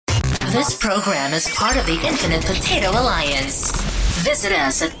This program is part of the Infinite Potato Alliance. Visit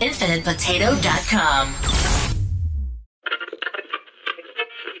us at infinitepotato.com.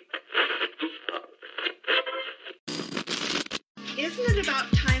 Isn't it about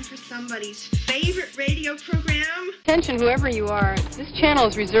time for somebody's favorite radio program? Attention, whoever you are. This channel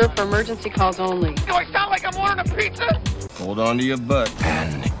is reserved for emergency calls only. Do I sound like I'm ordering a pizza? Hold on to your butt.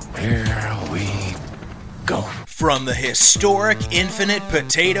 And here we go. From the historic Infinite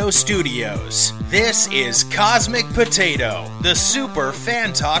Potato Studios, this is Cosmic Potato, the Super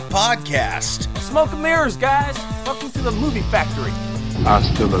Fan Talk podcast. Smoke and mirrors, guys. Welcome to the movie factory.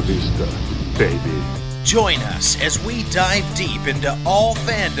 Hasta la vista, baby. Join us as we dive deep into all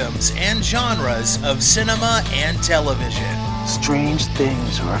fandoms and genres of cinema and television. Strange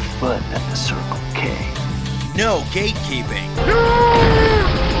things are afoot at the Circle K. No gatekeeping.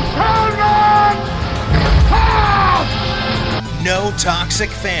 No toxic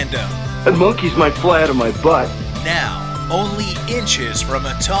fandom. That monkey's might fly out of my butt. Now, only inches from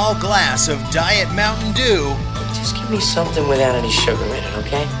a tall glass of Diet Mountain Dew. Just give me something without any sugar in it,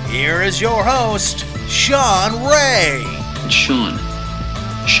 okay? Here is your host, Sean Ray. It's Sean.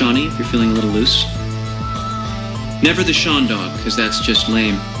 Shawnee, if you're feeling a little loose. Never the Sean dog, because that's just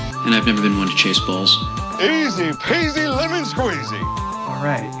lame, and I've never been one to chase balls. Easy peasy lemon squeezy. All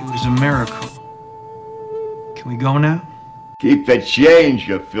right, it was a miracle. Can we go now? Keep the change,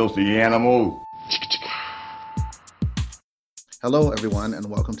 you filthy animal. Hello, everyone, and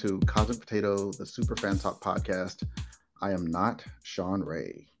welcome to Cosmic Potato, the Super Fan Talk podcast. I am not Sean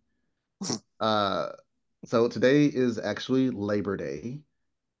Ray. So today is actually Labor Day,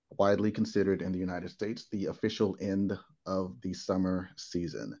 widely considered in the United States the official end of the summer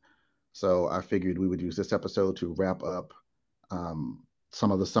season. So I figured we would use this episode to wrap up some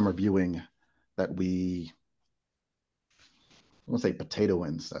of the summer viewing that we, I want to say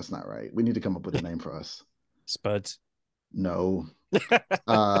potatoins. That's not right. We need to come up with a name for us. Spuds. No.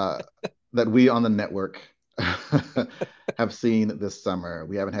 That we on the network have seen this summer.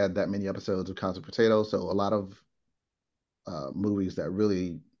 We haven't had that many episodes of Cosmic Potato, so a lot of movies that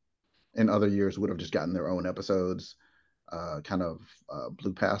really in other years would have just gotten their own episodes kind of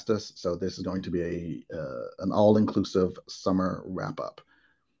blew past us. So this is going to be an all-inclusive summer wrap-up.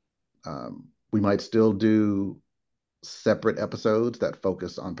 We might still do separate episodes that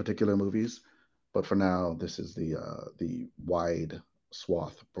focus on particular movies, but for now, this is the wide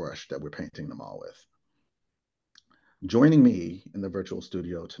swath brush that we're painting them all with. Joining me in the virtual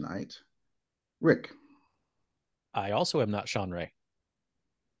studio tonight, Rick. I also am not Sean Ray.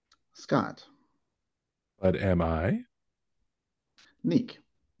 Scott. But am I? Neek.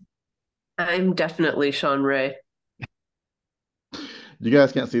 I'm definitely Sean Ray. You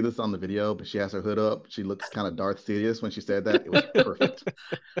guys can't see this on the video, but she has her hood up. She looks kind of Darth Sidious when she said that. It was perfect.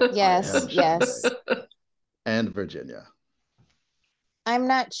 Yes, yes. And Virginia. I'm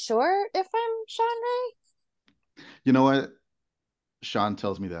not sure if I'm Sean Ray. You know what? Sean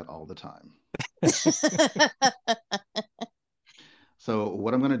tells me that all the time. So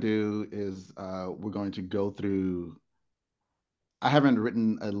what I'm going to do is we're going to go through. I haven't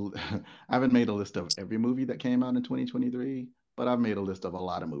made a list of every movie that came out in 2023, but I've made a list of a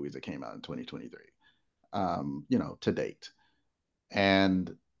lot of movies that came out in 2023, to date.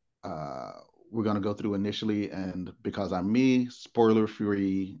 And we're going to go through initially, and because I'm me, spoiler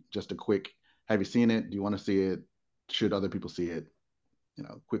free, just a quick, have you seen it? Do you want to see it? Should other people see it?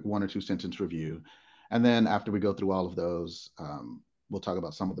 Quick 1 or 2 sentence review. And then after we go through all of those, we'll talk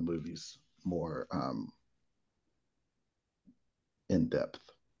about some of the movies more in depth.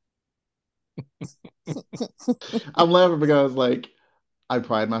 I'm laughing because I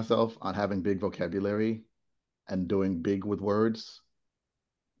pride myself on having big vocabulary and doing big with words.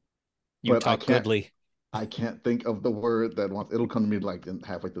 You talk goodly. I can't think of the word that wants. It'll come to me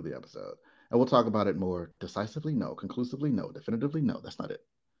halfway through the episode, and we'll talk about it more decisively. No, conclusively. No, definitively. No, that's not it.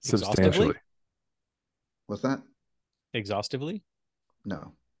 Substantially. What's that? Exhaustively.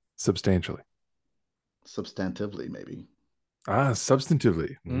 No. Substantially. Substantively, maybe.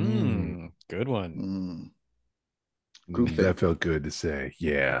 Substantively. Good one. That felt good to say.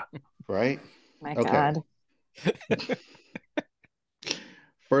 Yeah. Right? My God.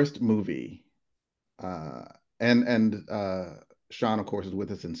 First movie. And Sean, of course, is with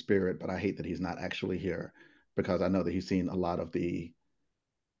us in spirit, but I hate that he's not actually here because I know that he's seen a lot of the,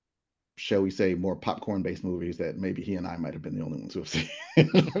 shall we say, more popcorn-based movies that maybe he and I might have been the only ones who have seen.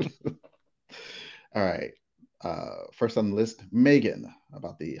 All right. First on the list, Megan,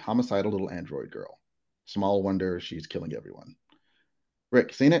 about the homicidal little android girl. Small wonder she's killing everyone.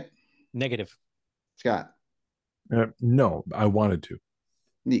 Rick, seen it? Negative. Scott? No, I wanted to.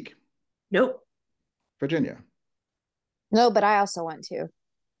 Neek? Nope. Virginia. No, but I also want to.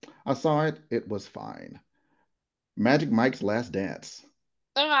 I saw it. It was fine. Magic Mike's Last Dance.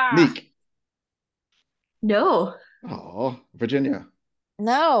 Neek. No. Oh, Virginia.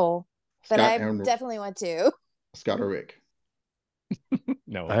 No, but Scott I and definitely want to. Scott or Rick?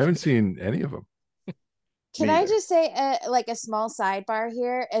 No, I haven't seen any of them. Can I just say, like a small sidebar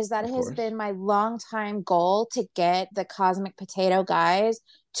here, is that Of it has course. been my longtime goal to get the Cosmic Potato guys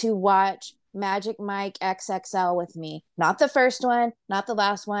to watch Magic Mike XXL with me. Not the first one, not the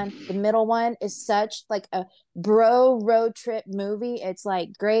last one. The middle one is such like a bro road trip movie. It's like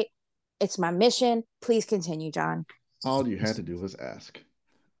great. It's my mission. Please continue, John. All you had to do was ask.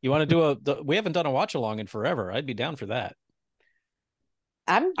 You want to do we haven't done a watch along in forever. I'd be down for that.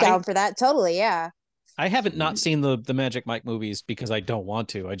 I'm down for that. Totally. Yeah. I haven't not seen the Magic Mike movies because I don't want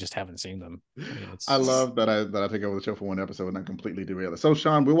to. I just haven't seen them. I love that I take over the show for one episode and I completely derail it. So,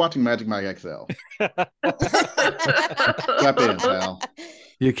 Sean, we're watching Magic Mike XL. Strap in, pal.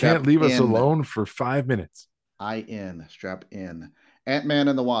 You can't Strap leave us in. alone for 5 minutes. Strap in. Ant-Man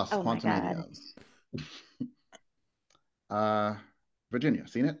and the Wasp, Oh my Quantumania. Virginia,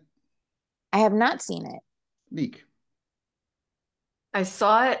 seen it? I have not seen it. Neek. I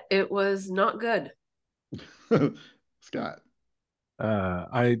saw it. It was not good. Scott.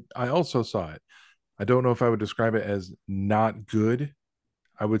 I also saw it. I don't know if I would describe it as not good.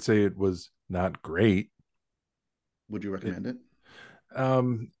 I would say it was not great. Would you recommend it?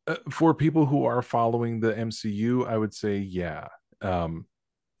 For people who are following the MCU, I would say yeah.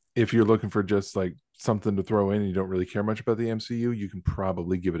 If you're looking for just like something to throw in and you don't really care much about the MCU, you can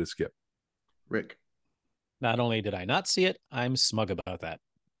probably give it a skip. Rick. Not only did I not see it, I'm smug about that.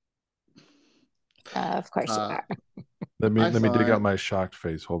 Of course you are. Let me dig out my shocked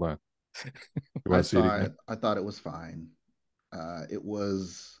face. Hold on. You I saw it. I thought it was fine. It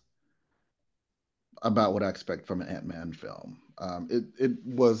was about what I expect from an Ant-Man film. It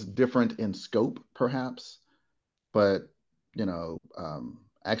was different in scope, perhaps, but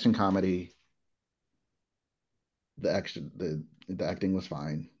action comedy. The acting was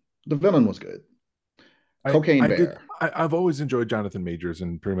fine. The villain was good. Cocaine Bear. I've always enjoyed Jonathan Majors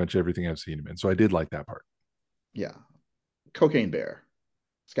and pretty much everything I've seen him in, so I did like that part. Yeah. Cocaine Bear.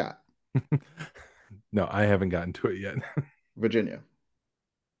 Scott. No, I haven't gotten to it yet. Virginia.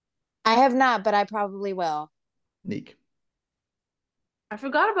 I have not, but I probably will. Neek. I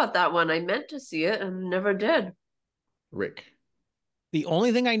forgot about that one. I meant to see it and never did. Rick. The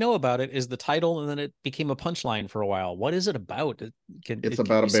only thing I know about it is the title, and then it became a punchline for a while. What is it about? It's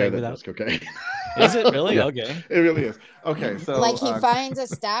about a bear that does cocaine. Is it really? Yeah, okay. It really is. Okay, so like he finds a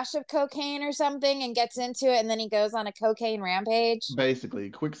stash of cocaine or something and gets into it, and then he goes on a cocaine rampage. Basically,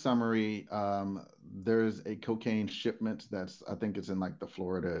 quick summary: there's a cocaine shipment that's, I think it's in like the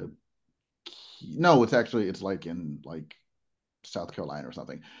Florida. No, it's like in like South Carolina or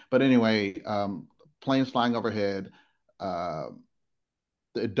something. But anyway, planes flying overhead.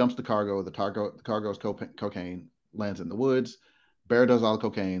 It dumps the cargo. The cargo's cocaine, lands in the woods. Bear does all the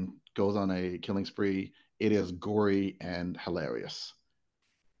cocaine, goes on a killing spree. It is gory and hilarious.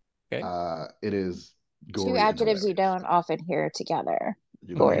 Okay. It is gory. Two adjectives you don't often hear together.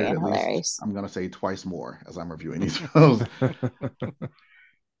 You're gory and hilarious. I'm going to say twice more as I'm reviewing these films.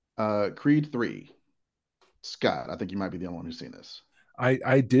 Creed 3. Scott, I think you might be the only one who's seen this.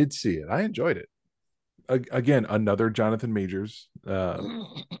 I did see it. I enjoyed it. Again, another Jonathan Majors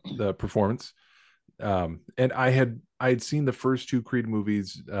the performance. And I had seen the first two Creed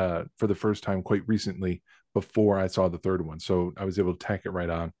movies for the first time quite recently before I saw the third one. So I was able to tack it right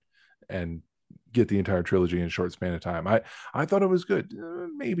on and get the entire trilogy in a short span of time. I thought it was good.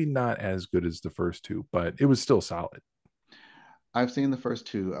 Maybe not as good as the first two, but it was still solid. I've seen the first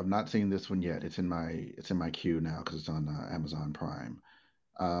two. I've not seen this one yet. It's in my queue now because it's on Amazon Prime.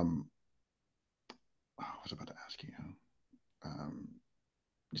 I was about to ask you.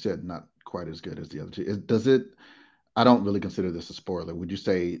 You said not quite as good as the other two. Does it? I don't really consider this a spoiler. Would you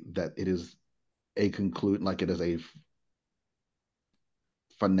say that it is a like it is a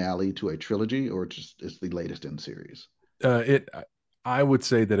finale to a trilogy, or it's the latest in the series? I would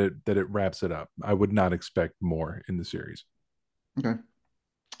say that it wraps it up. I would not expect more in the series. Okay.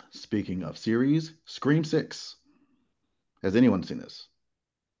 Speaking of series, Scream 6. Has anyone seen this?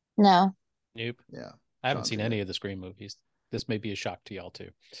 No. Nope. Yeah. I haven't seen any of the Scream movies. This may be a shock to y'all too.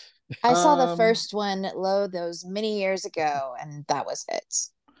 I saw the first one those many years ago, and that was it.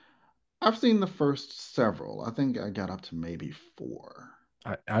 I've seen the first several. I think I got up to maybe 4.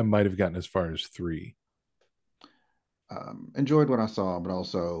 I might have gotten as far as 3. Enjoyed what I saw, but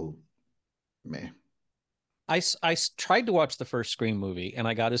also meh. tried to watch the first Scream movie, and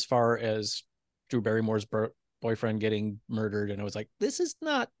I got as far as Drew Barrymore's boyfriend getting murdered, and I was like, this is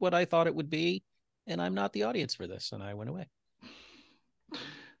not what I thought it would be, and I'm not the audience for this, and I went away.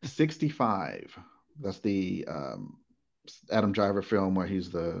 65. That's the Adam Driver film where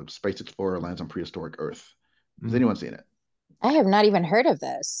he's the space explorer, lands on prehistoric Earth. Has anyone seen it? I have not even heard of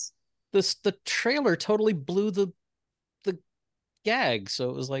this. The trailer totally blew the gag, so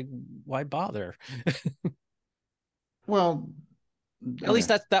it was like, why bother? Well, at least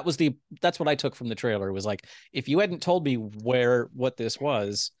that's what I took from the trailer. It was like, if you hadn't told me what this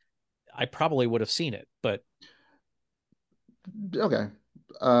was, I probably would have seen it. But okay,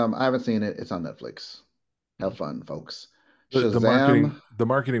 I haven't seen it. It's on Netflix. Have fun, folks. The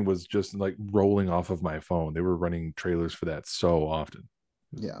marketing was just like rolling off of my phone. They were running trailers for that so often.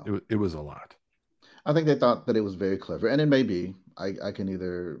 Yeah, it was a lot. I think they thought that it was very clever, and it may be. I can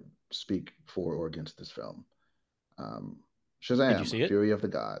either speak for or against this film. Shazam, did you see it? Fury of the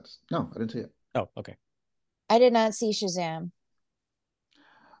Gods. No, I didn't see it. Oh, okay. I did not see Shazam.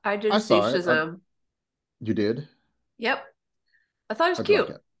 I didn't see Shazam. You did? Yep. I thought it was cute.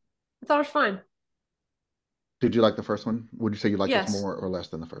 I thought it was fine. Did you like the first one? Would you say you liked Yes. this more or less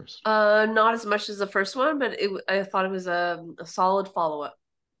than the first? Not as much as the first one, but I thought it was a solid follow-up.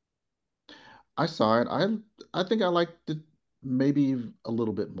 I saw it. I think I liked it maybe a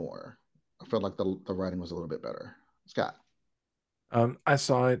little bit more. I felt like the writing was a little bit better. Scott. I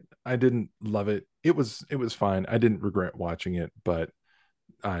saw it. I didn't love it. It was fine. I didn't regret watching it, but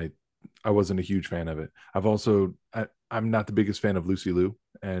I wasn't a huge fan of it. I'm not the biggest fan of Lucy Liu,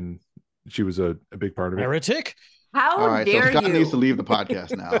 and she was a big part of it. Heretic. How dare so Scott you? needs to leave the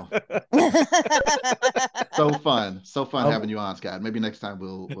podcast now. So fun having you on, Scott. Maybe next time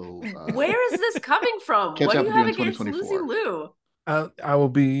we'll Where is this coming from? catch What up do you with have you in against Lucy 2024. Liu? I will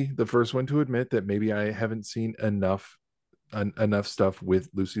be the first one to admit that maybe I haven't seen enough stuff with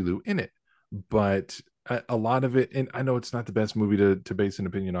Lucy Liu in it, but a lot of it, and I know it's not the best movie to base an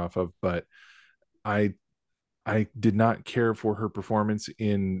opinion off of, but I did not care for her performance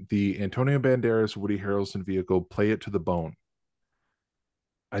in the Antonio Banderas Woody Harrelson vehicle Play It to the Bone.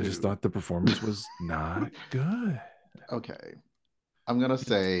 I just thought the performance was not good. Okay, I'm gonna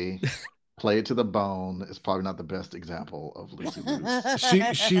say Play It to the Bone is probably not the best example of Lucy Liu's.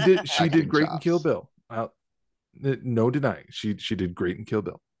 She did great in Kill Bill. No denying, she did great in Kill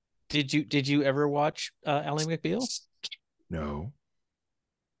Bill. Did you ever watch Ally McBeal? No.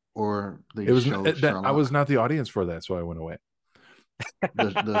 Or the It was show that, Sherlock. I was not the audience for that, so I went away.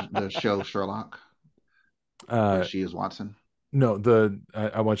 the show Sherlock. Where she is Watson. No,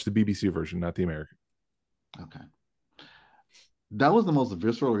 I watched the BBC version, not the American. Okay. That was the most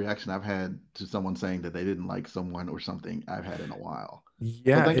visceral reaction I've had to someone saying that they didn't like someone or something I've had in a while.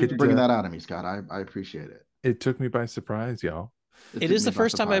 Yeah, so thank you for bringing that out of me, Scott. I appreciate it. It took me by surprise, y'all. It is the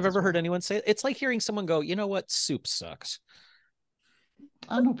first time I've ever heard anyone say it. It's like hearing someone go, you know what, soup sucks.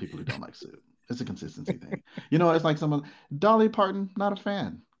 I know people who don't like soup. It's a consistency thing. You know, it's like someone, Dolly Parton, not a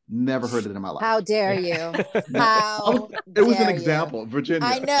fan. Never heard it in my life. How dare you? It was an example, Virginia.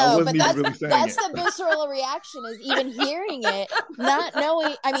 I know, I wasn't but even really saying that's it. the visceral reaction is even hearing it, not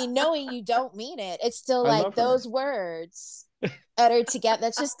knowing. I mean, knowing you don't mean it. It's still like those words uttered together.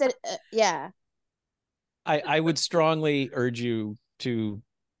 That's just yeah. I would strongly urge you to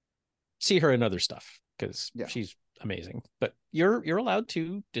see her in other stuff because she's amazing. But you're allowed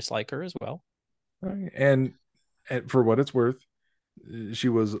to dislike her as well. And for what it's worth, she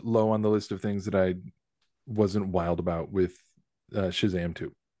was low on the list of things that I wasn't wild about with Shazam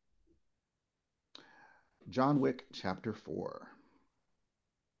 2. John Wick Chapter 4.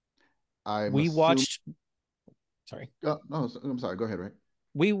 Watched. Sorry. No, I'm sorry. Go ahead, Rick.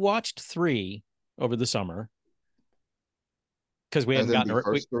 We watched 3 over the summer because we hadn't gotten the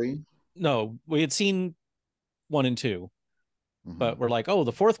first 3. No, we had seen 1 and 2, but we're like, oh,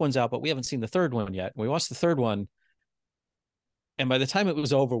 the 4th one's out, but we haven't seen the 3rd one yet. We watched the 3rd one, and by the time it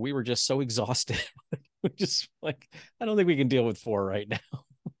was over, we were just so exhausted. We just like, I don't think we can deal with 4 right now.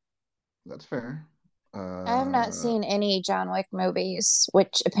 That's fair. I have not seen any John Wick movies,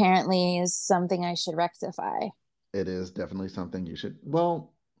 which apparently is something I should rectify. It is definitely something you should.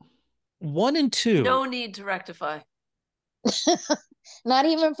 Well, 1 and 2. No need to rectify. Not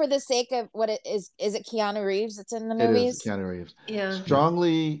even for the sake of what it is. Is it Keanu Reeves that's in the movies? It is Keanu Reeves. Yeah.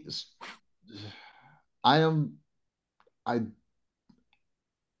 Strongly,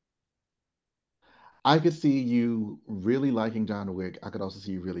 I could see you really liking John Wick. I could also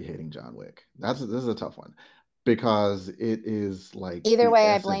see you really hating John Wick. This is a tough one because it is like either way,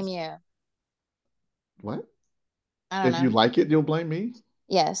 I blame you. What? I don't if know. you like it, you'll blame me?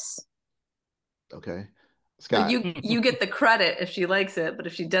 Yes. Okay. Scott. You get the credit if she likes it, but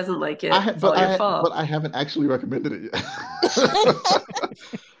if she doesn't like it, it's all your fault. But I haven't actually recommended it yet.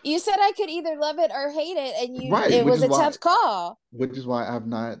 You said I could either love it or hate it, and right, it was a tough call. Which is why I've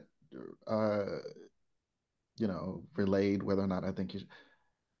not, relayed whether or not I think you should.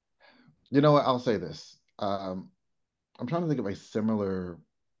 You know what? I'll say this. I'm trying to think of a similar.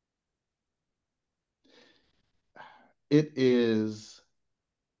 It is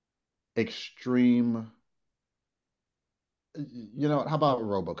extreme. You know, how about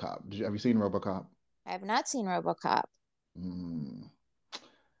RoboCop? Have you seen RoboCop? I have not seen RoboCop.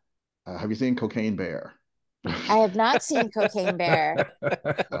 Have you seen Cocaine Bear? I have not seen Cocaine Bear.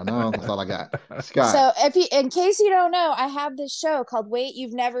 I know, that's all I got. Scott. So in case you don't know, I have this show called Wait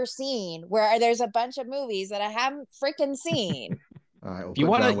You've Never Seen, where there's a bunch of movies that I haven't freaking seen. All right, if you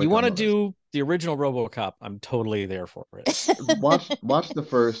want to do the original RoboCop, I'm totally there for it. Watch the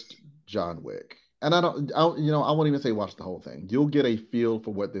first John Wick. And I won't even say watch the whole thing. You'll get a feel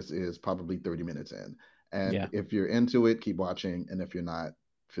for what this is probably 30 minutes in. And if you're into it, keep watching. And if you're not,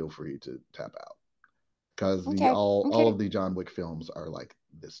 feel free to tap out. Because all of the John Wick films are like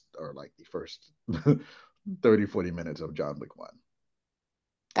this, or like the first 30, 40 minutes of John Wick 1.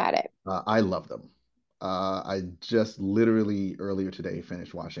 Got it. I love them. I just literally earlier today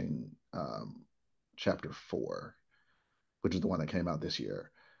finished watching Chapter 4, which is the one that came out this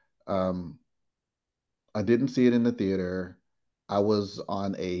year. I didn't see it in the theater. I was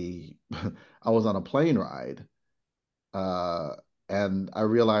on a plane ride, and I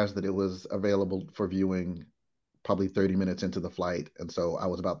realized that it was available for viewing probably 30 minutes into the flight, and so I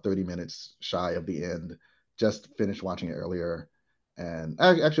was about 30 minutes shy of the end. Just finished watching it earlier, and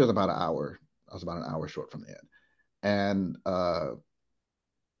actually it was about an hour. I was about an hour short from the end, and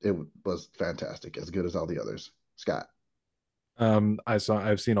it was fantastic, as good as all the others. Scott.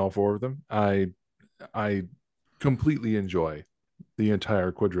 I've seen all 4 of them. I completely enjoy the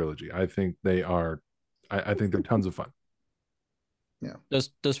entire quadrilogy. I think they are, I think they're tons of fun. Yeah.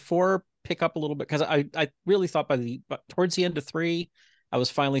 Does 4 pick up a little bit? Because I really thought towards the end of 3, I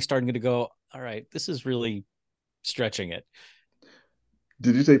was finally starting to go, all right, this is really stretching it.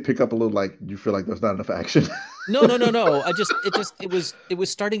 Did you say pick up a little, like you feel like there's not enough action? No. It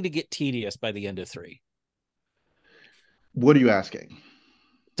was starting to get tedious by the end of 3. What are you asking?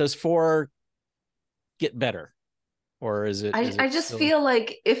 Does 4 get better, or is it? I just feel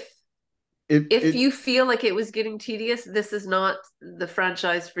like if you feel like it was getting tedious, this is not the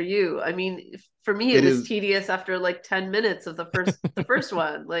franchise for you. I mean, for me, it was tedious after like 10 minutes of the first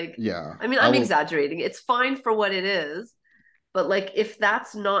one. Like, yeah. I mean, I'm exaggerating. It's fine for what it is, but like, if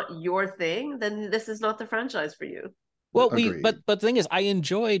that's not your thing, then this is not the franchise for you. Well, but the thing is, I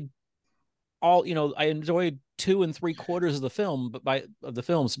enjoyed 2 3/4 of the film, but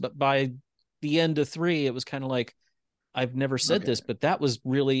by the end of 3, it was kind of like, I've never said this, but that was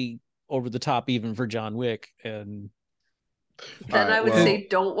really over the top, even for John Wick. And then I would say,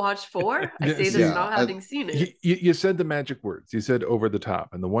 don't watch 4. I say this not having seen it. You said the magic words. You said over the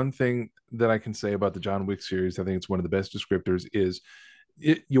top. And the one thing that I can say about the John Wick series, I think it's one of the best descriptors, is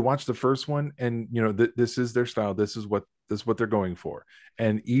you watch the first one, and this is their style. This is what they're going for.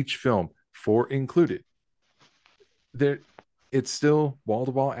 And each film, 4 included, it's still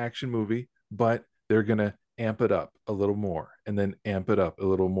wall-to-wall action movie, but they're gonna amp it up a little more, and then amp it up a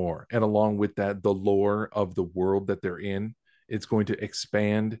little more, and along with that, the lore of the world that they're in, it's going to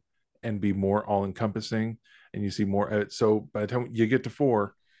expand and be more all-encompassing, and you see more. So by the time you get to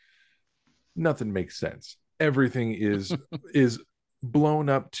 4, nothing makes sense. Everything is blown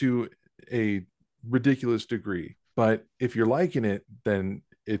up to a ridiculous degree, but if you're liking it, then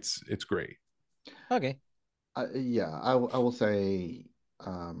it's great. Okay. I will say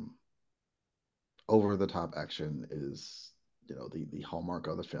over the top action is the hallmark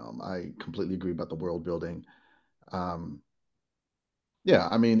of the film. I completely agree about the world building. Yeah,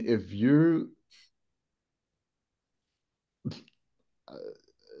 I mean, if you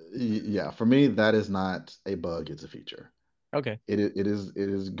for me, that is not a bug, it's a feature. Okay. It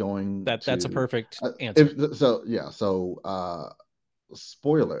is going that's a perfect answer.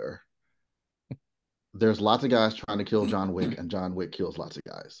 Spoiler, there's lots of guys trying to kill John Wick, and John Wick kills lots of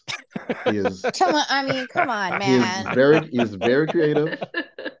guys. Come on, man. He is very creative.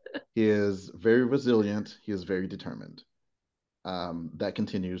 He is very resilient. He is very determined. That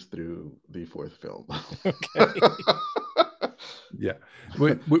continues through the 4th film. Okay. Yeah.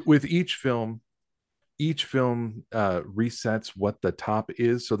 With each film resets what the top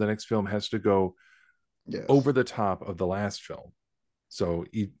is, so the next film has to go over the top of the last film. So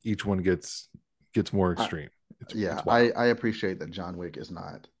each one gets more extreme. I appreciate that John Wick is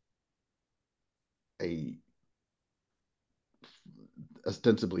not a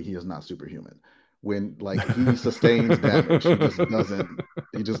ostensibly he is not superhuman. When like he sustains damage, he just doesn't.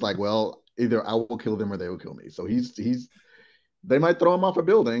 He just like, well, either I will kill them or they will kill me. So he's. They might throw him off a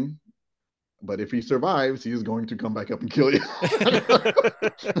building, but if he survives, he is going to come back up and kill you.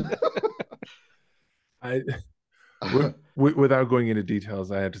 Without going into details,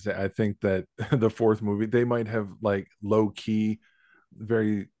 I have to say I think that the fourth movie they might have like low key,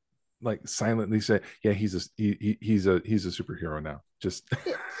 very like silently say, yeah, he's a superhero now, just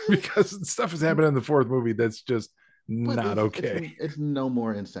because stuff has happened in the fourth movie that's just not okay. It's no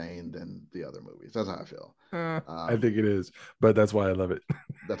more insane than the other movies. That's how I feel. I think it is, but that's why I love it.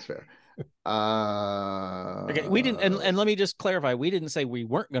 That's fair. Okay, we didn't, and let me just clarify: we didn't say we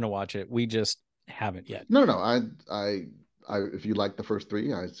weren't going to watch it. We just haven't yet. No. I if you like the first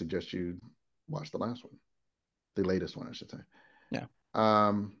three, I suggest you watch the last one, the latest one, I should say. Yeah.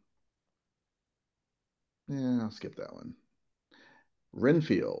 Yeah, I'll skip that one.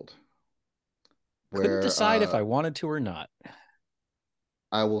 Renfield. Couldn't decide if I wanted to or not.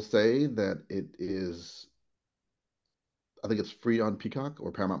 I will say that it is. I think it's free on Peacock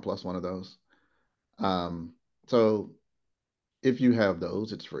or Paramount Plus, one of those. So if you have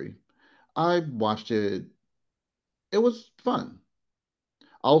those, it's free. I watched it. It was fun.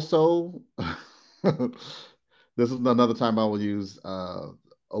 Also, this is another time I will use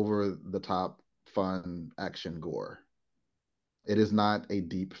over the top fun action gore. It is not a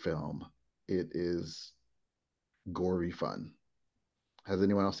deep film. It is gory fun. Has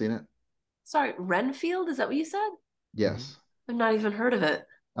anyone else seen it? Sorry, Renfield? Is that what you said? Yes. I've not even heard of it.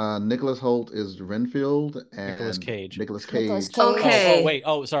 Nicholas Hoult is Renfield, and Nicolas Cage. Okay. Oh wait.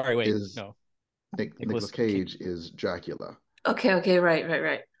 Oh, sorry. Wait. No. Nicolas Cage is Dracula. Okay.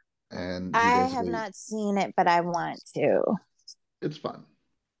 Right. And I have not seen it, but I want to. It's fun.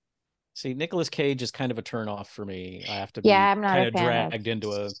 See, Nicolas Cage is kind of a turnoff for me. I have to be I'm not kind of dragged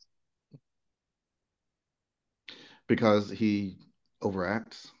into a. Because he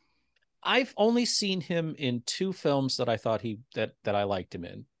overacts. I've only seen him in two films that I thought that I liked him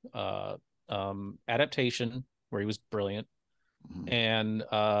in. Adaptation, where he was brilliant, and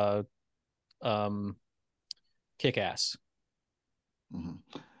Kick-Ass.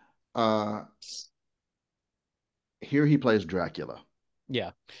 Here he plays Dracula.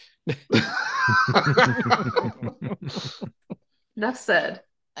 Yeah. Enough said.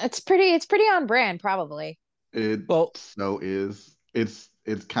 It's pretty on brand, probably.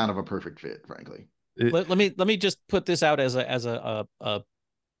 It's kind of a perfect fit, frankly. Let me just put this out as a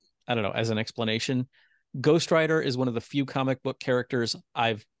I don't know, as an explanation. Ghost Rider is one of the few comic book characters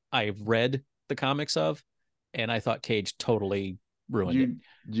I've read the comics of, and I thought Cage totally ruined it.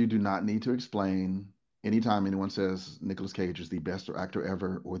 You do not need to explain. Anytime anyone says Nicolas Cage is the best actor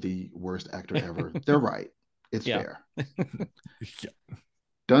ever or the worst actor ever, they're right. It's fair.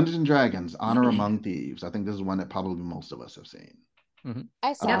 Dungeons and Dragons: Honor Among Thieves. I think this is one that probably most of us have seen. Mm-hmm.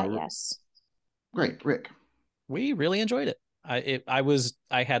 I saw it, yes. Great, Rick. We really enjoyed it.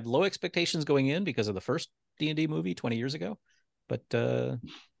 I had low expectations going in because of the first D&D movie 20 years ago, but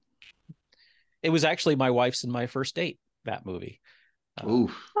it was actually my wife's and my first date, that movie.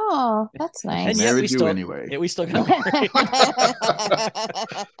 Oof. Oh, that's nice. And yet we still got married.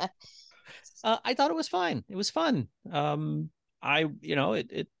 I thought it was fine. It was fun.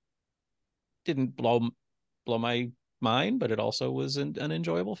 It didn't blow my mind, but it also was an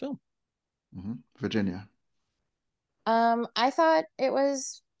enjoyable film. Virginia. I thought it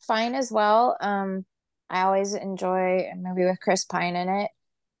was fine as well. I always enjoy a movie with Chris Pine in it.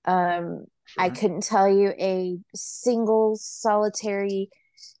 Sure. I couldn't tell you a single solitary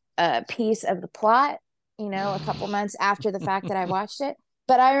piece of the plot, a couple months after the fact that I watched it.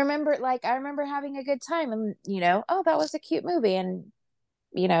 But I remember having a good time and, that was a cute movie and,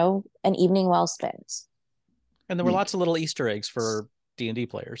 an evening well spent. And there were lots of little Easter eggs for D&D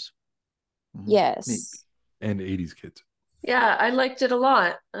players. Yes. Neat. And 80s kids. Yeah, I liked it a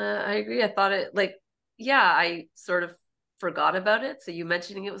lot. I agree. I thought it I sort of forgot about it. So you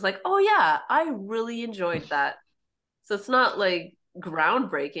mentioning it was like, oh yeah, I really enjoyed that. So it's not like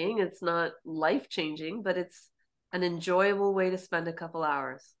groundbreaking. It's not life-changing, but it's an enjoyable way to spend a couple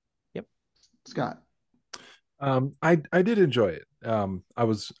hours. Yep. Scott. I did enjoy it. I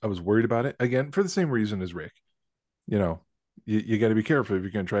was worried about it again for the same reason as Rick. You got to be careful if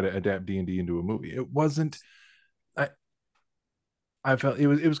you're going to try to adapt D&D into a movie. It wasn't. I felt it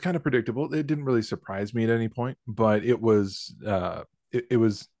was kind of predictable. It didn't really surprise me at any point, but it was it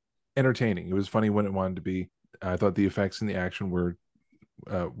was entertaining. It was funny when it wanted to be. I thought the effects and the action were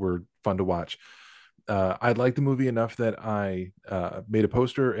fun to watch. I liked the movie enough that I made a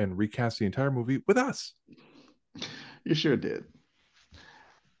poster and recast the entire movie with us. You sure did.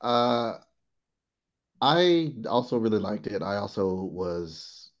 Uh, I also really liked it. I also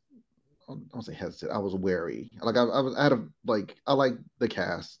was, I don't say hesitant. I was wary. Like I had a like I like the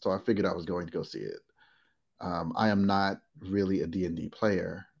cast, so I figured I was going to go see it. I am not really a D&D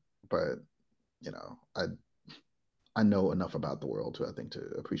player, but you know, I know enough about the world to I think to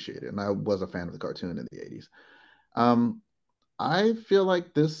appreciate it. And I was a fan of the cartoon in the 80s. I feel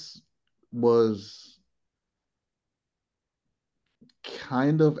like this was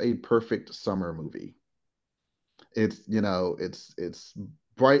kind of a perfect summer movie. It's, you know, it's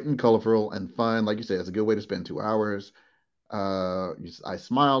bright and colorful and fun. Like you said, it's a good way to spend 2 hours. I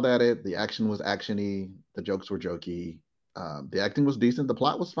smiled at it. The action was actiony. The jokes were jokey. The acting was decent. The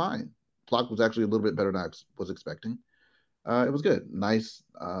plot was fine. Plot was actually a little bit better than I was expecting. It was good. Nice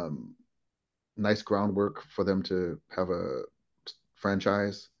groundwork for them to have a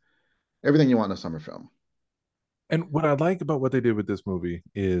franchise. Everything you want in a summer film. And what I like about what they did with this movie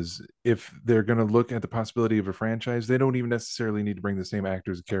is if they're going to look at the possibility of a franchise, they don't even necessarily need to bring the same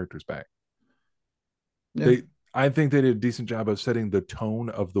actors and characters back. Yeah. I think they did a decent job of setting the tone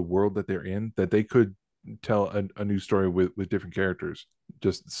of the world that they're in, that they could tell a new story with different characters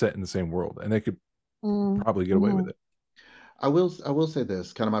just set in the same world, and they could probably get away with it. I will say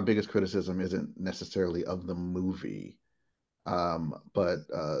this, kind of my biggest criticism isn't necessarily of the movie, but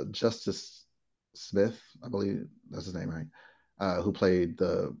Justice Smith, I believe that's his name, right? Who played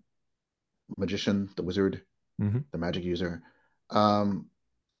the magician, the wizard, the magic user. I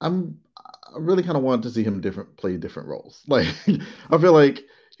really kind of wanted to see him play different roles. Like I feel like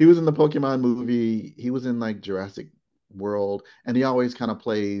he was in the Pokemon movie, he was in like Jurassic World, and he always kind of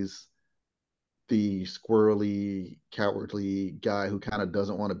plays the squirrely, cowardly guy who kind of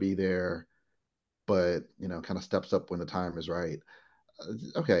doesn't want to be there, but you know, kind of steps up when the time is right.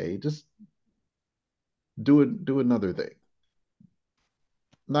 Okay, just do another thing.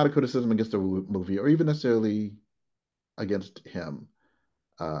 Not a criticism against the movie or even necessarily against him,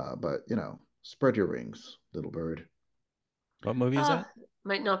 but you know, spread your wings, little bird. What movie is that?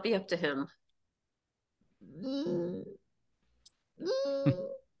 Might not be up to him.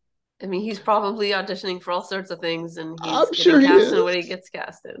 I mean, he's probably auditioning for all sorts of things, and he's getting cast in what he gets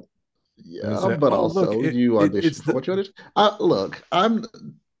cast in. Yeah, but also you audition for what you audition. Look, I'm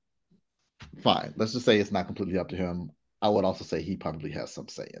fine. Let's just say it's not completely up to him. I would also say he probably has some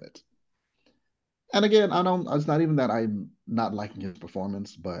say in it. And again, it's not even that I'm not liking his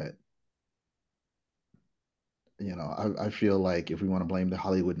performance, but you know, I feel like if we want to blame the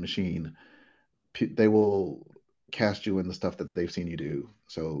Hollywood machine, they will cast you in the stuff that they've seen you do.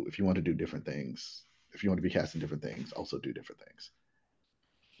 So if you want to do different things, if you want to be cast in different things, also do different things.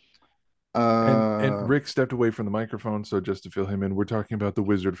 And Rick stepped away from the microphone, so just to fill him in, we're talking about the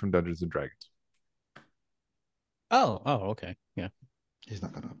wizard from Dungeons and Dragons. Oh, okay, yeah. He's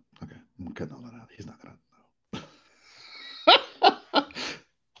not gonna. Okay, I'm cutting all that out. He's not gonna. No.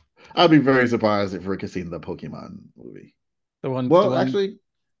 I'd be very surprised if Rick has seen the Pokemon movie. Actually,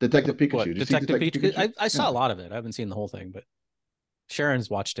 Detective Pikachu. Detective Pikachu? I saw a lot of it. I haven't seen the whole thing, but Sharon's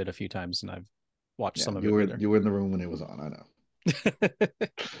watched it a few times, and I've watched some of it. You were in the room when it was on. I know.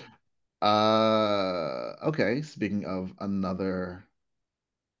 Okay. Speaking of another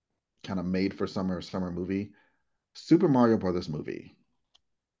kind of made for summer movie, Super Mario Brothers movie.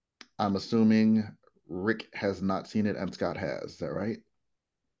 I'm assuming Rick has not seen it and Scott has. Is that right?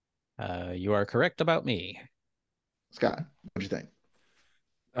 You are correct about me. Scott, what do you think?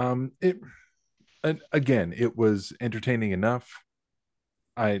 It was entertaining enough.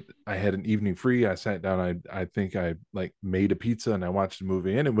 I had an evening free. I sat down. I think I like made a pizza and I watched the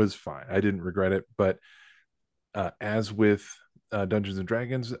movie and it was fine. I didn't regret it. But as with Dungeons and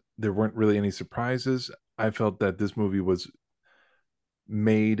Dragons, there weren't really any surprises. I felt that this movie was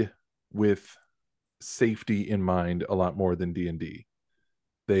made with safety in mind a lot more than D&D.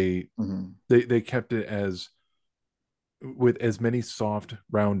 They kept it as with as many soft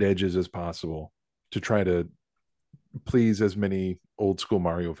round edges as possible to try to please as many old school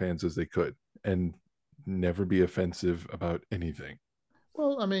Mario fans as they could and never be offensive about anything.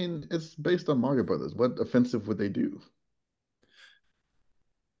 Well, I mean, it's based on Mario Brothers. What offensive would they do?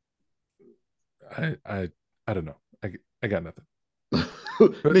 I don't know. I got nothing.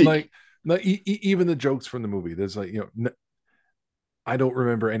 But like even the jokes from the movie, there's like, you know, I don't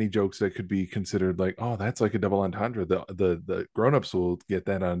remember any jokes that could be considered like, oh, that's like a double entendre. The grown-ups will get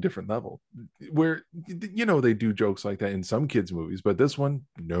that on a different level. Where, you know, they do jokes like that in some kids' movies, but this one,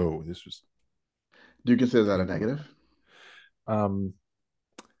 no, this was. Do you consider that a negative?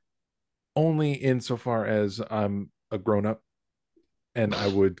 Only insofar as I'm a grown-up and I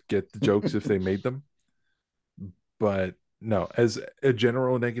would get the jokes if they made them. But No, as a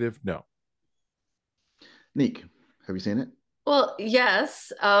general negative, no. Neek, have you seen it? Well,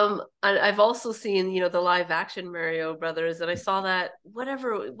 yes. I've also seen, the live action Mario Brothers, and I saw that what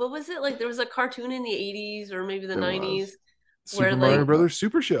was it? Like there was a cartoon in the 80s or maybe the 90s Super Mario Brothers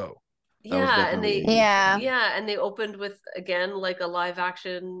Super Show. Yeah, and they yeah, and they opened with again like a live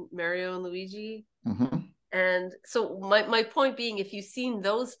action Mario and Luigi. And so my point being, if you've seen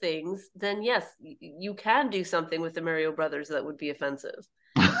those things, then yes, you can do something with the Mario Brothers that would be offensive.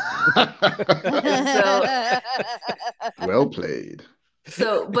 Well played.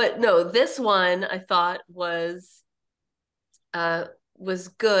 But no, this one I thought was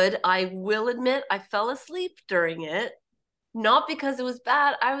good. I will admit I fell asleep during it, not because it was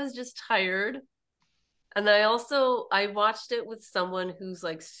bad. I was just tired. And I watched it with someone who's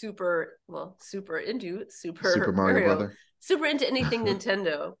like super into Super Mario Brother, super into anything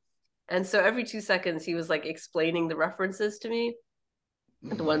Nintendo. And so every 2 seconds he was like explaining the references to me,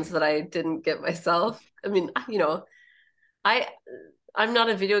 the ones that I didn't get myself. I mean, I'm not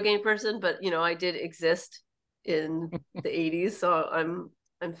a video game person, but I did exist in the 80s, so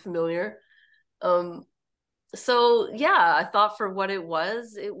I'm familiar. So yeah, I thought for what it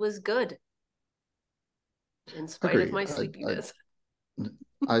was good. In spite of my sleepiness.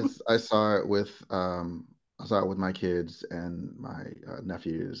 I saw it with my kids and my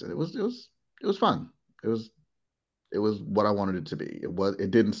nephews, and it was fun. It was what I wanted it to be.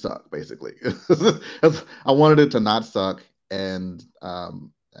 It didn't suck, basically. I wanted it to not suck and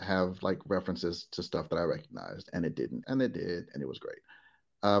have like references to stuff that I recognized, and it didn't, and it did, and it was great.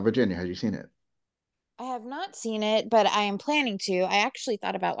 Virginia, have you seen it? I have not seen it, but I am planning to. I actually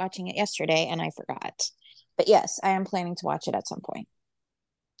thought about watching it yesterday and I forgot. But yes, I am planning to watch it at some point.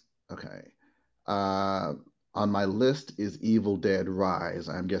 Okay. On my list is Evil Dead Rise.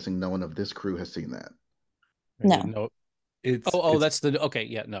 I'm guessing no one of this crew has seen that. No. That's the okay.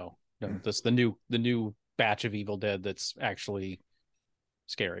 Yeah, no. That's the new batch of Evil Dead that's actually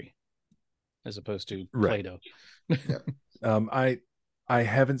scary, as opposed to Play-Doh. Yeah. I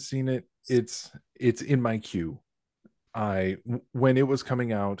haven't seen it. It's in my queue. When it was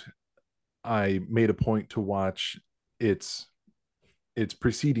coming out, I made a point to watch its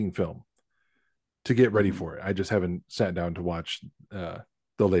preceding film to get ready for it. I just haven't sat down to watch the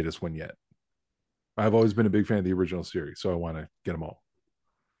latest one yet. I've always been a big fan of the original series, so I want to get them all.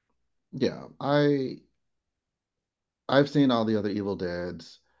 Yeah, I've seen all the other Evil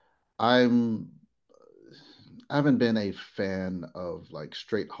Deads. I haven't been a fan of like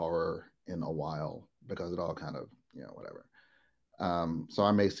straight horror in a while because it all kind of, whatever. So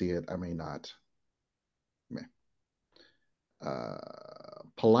I may see it, I may not.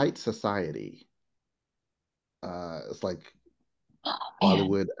 Polite Society. It's like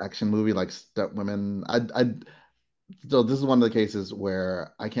Hollywood action movie, like Step Women. So this is one of the cases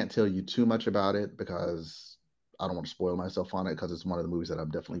where I can't tell you too much about it because I don't want to spoil myself on it, because it's one of the movies that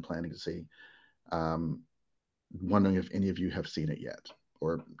I'm definitely planning to see. Wondering if any of you have seen it yet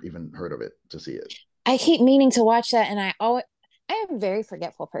or even heard of it to see it. I keep meaning to watch that, and I am a very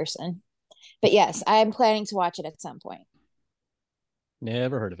forgetful person. But yes, I am planning to watch it at some point.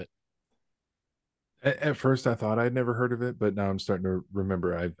 Never heard of it. At first, I thought I'd never heard of it, but now I'm starting to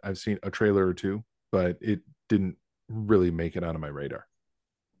remember I've seen a trailer or two, but it didn't really make it onto my radar.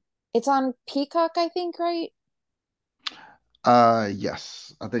 It's on Peacock, I think, right?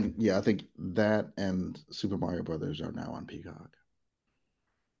 Yes. I think that and Super Mario Brothers are now on Peacock.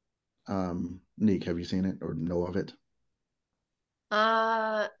 Neek, have you seen it or know of it?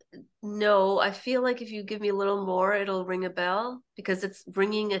 No, I feel like if you give me a little more, it'll ring a bell, because it's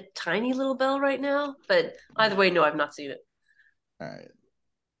ringing a tiny little bell right now. But either way, no, I've not seen it. All right.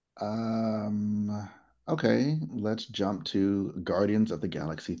 Okay, let's jump to Guardians of the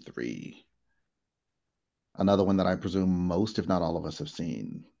Galaxy 3. Another one that I presume most, if not all of us, have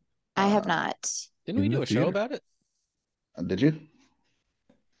seen. I have not. Didn't we do a show about it? Did you?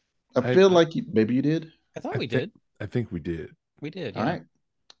 I feel like maybe you did. I thought we did. I think we did. We did. All right.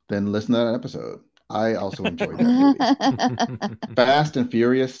 Then listen to that episode. I also enjoyed that movie. Fast and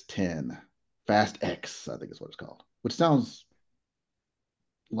Furious 10. Fast X, I think is what it's called. Which sounds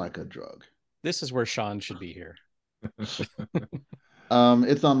like a drug. This is where Sean should be here.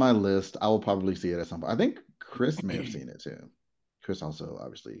 It's on my list. I will probably see it at some point. I think Chris may have seen it too. Chris also,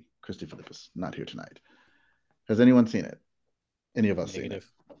 obviously, Christy Philippus, not here tonight. Has anyone seen it? Any of us seen it?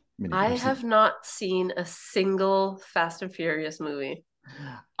 I have not seen a single Fast and Furious movie.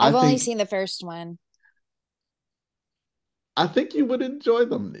 I've only seen the first one. I think you would enjoy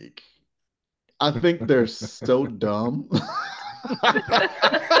them, Nick. I think they're so dumb.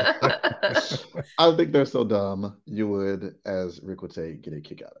 I think they're so dumb. You would, as Rick would say, get a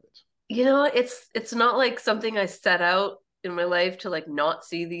kick out of it. You know, it's not like something I set out in my life to like not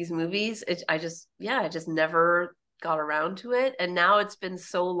see these movies. I just never got around to it, and now it's been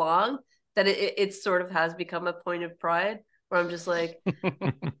so long that it sort of has become a point of pride where I'm just like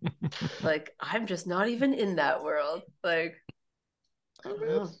I'm just not even in that world. Like,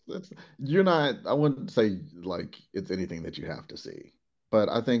 you're not. I wouldn't say like it's anything that you have to see, but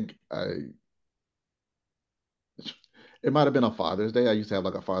I think it might have been on Father's Day. I used to have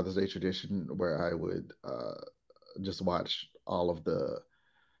like a Father's Day tradition where I would just watch all of the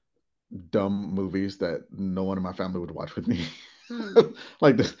dumb movies that no one in my family would watch with me.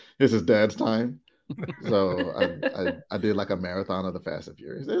 Like this is Dad's time. So I did like a marathon of the Fast and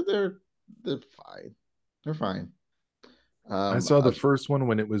Furious. They're fine. They're fine. I saw the first one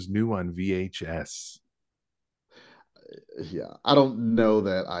when it was new on VHS. Yeah, I don't know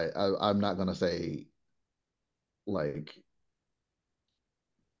that I'm not gonna say like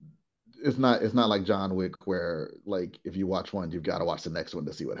it's not like John Wick where like if you watch one you've got to watch the next one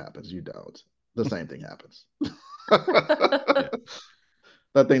to see what happens. You don't. The same thing happens. Yeah.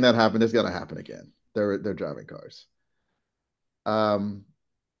 That thing that happened is gonna happen again. They're driving cars.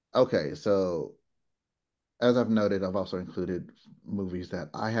 Okay, so as I've noted, I've also included movies that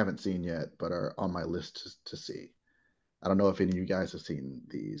I haven't seen yet but are on my list to see. I don't know if any of you guys have seen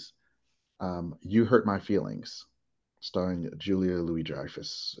these. You Hurt My Feelings, starring Julia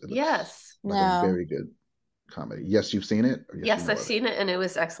Louis-Dreyfus. Yes. Like a very good comedy. Yes, you've seen it? Yes, I've seen it, and it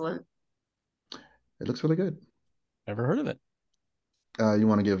was excellent. It looks really good. Never heard of it. You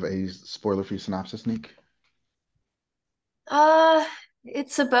want to give a spoiler-free synopsis, Nick?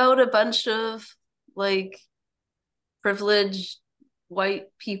 It's about a bunch of like privileged white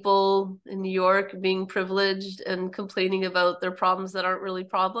people in New York being privileged and complaining about their problems that aren't really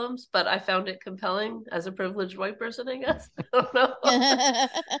problems, but I found it compelling as a privileged white person, I guess. I don't know.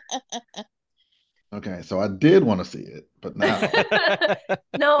 Okay, so I did want to see it, but now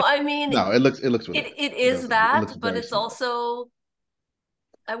no, I mean no, it looks really good. It is that, but it's also,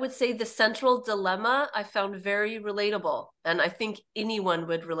 I would say, the central dilemma I found very relatable, and I think anyone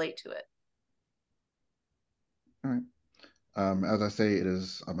would relate to it. All right. As I say, it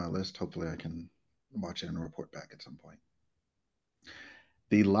is on my list. Hopefully I can watch it and report back at some point.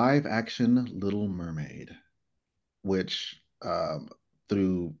 The live action Little Mermaid, which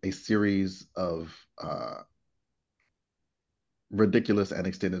through a series of ridiculous and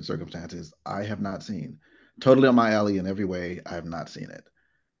extended circumstances, I have not seen. Totally on my alley in every way. I have not seen it.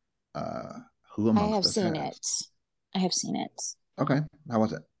 Who amongst us has? I have seen it. Okay. How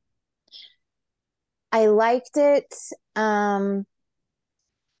was it? I liked it. I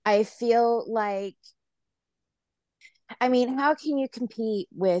feel like, I mean, how can you compete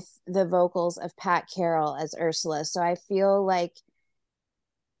with the vocals of Pat Carroll as Ursula? So I feel like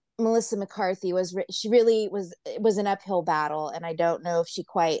Melissa McCarthy it was an uphill battle, and I don't know if she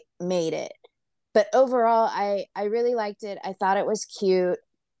quite made it. But overall, I really liked it. I thought it was cute.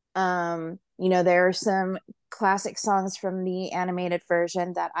 There are some classic songs from the animated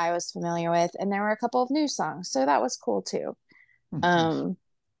version that I was familiar with, and there were a couple of new songs, so that was cool too.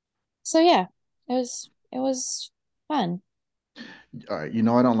 So yeah, it was fun. All right,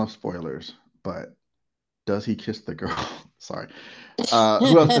 I don't love spoilers, but does he kiss the girl? Sorry.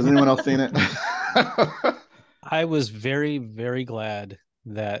 Who else? Has anyone else seen it? I was very, very glad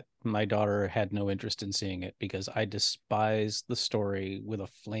that my daughter had no interest in seeing it, because I despise the story with a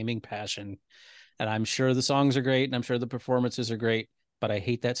flaming passion. And I'm sure the songs are great, and I'm sure the performances are great, but I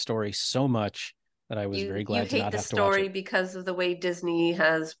hate that story so much that I was very glad to not have to watch it. You hate the story because of the way Disney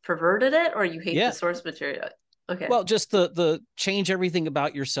has perverted it, or you hate the source material? Okay. Well, just the change everything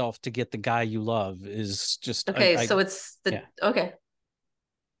about yourself to get the guy you love is just okay. So it's okay.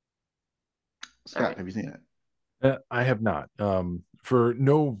 Scott, have you seen it? I have not. For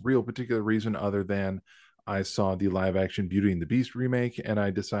no real particular reason other than I saw the live action Beauty and the Beast remake, and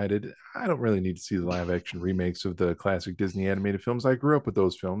I decided I don't really need to see the live action remakes of the classic Disney animated films. I grew up with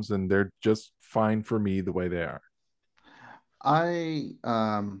those films, and they're just fine for me the way they are. They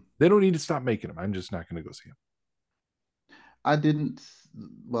don't need to stop making them. I'm just not going to go see them. I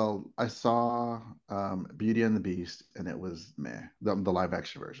saw Beauty and the Beast, and it was meh, the live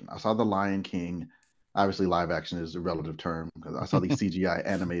action version. I saw The Lion King. Obviously, live action is a relative term, because I saw the CGI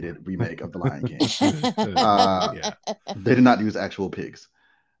animated remake of The Lion King. They did not use actual pigs.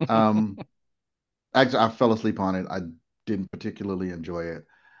 Actually, I fell asleep on it. I didn't particularly enjoy it.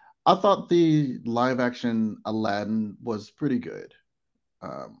 I thought the live action Aladdin was pretty good.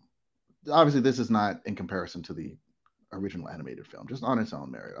 Obviously, this is not in comparison to the original animated film, just on its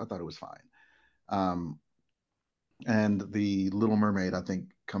own merit. I thought it was fine. And the Little Mermaid, I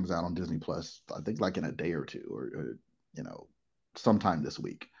think, comes out on Disney Plus, I think like in a day or two, or sometime this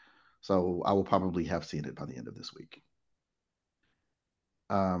week. So I will probably have seen it by the end of this week.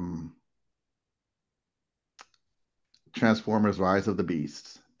 Transformers: Rise of the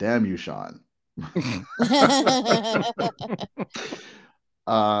Beasts. Damn you, Sean. Am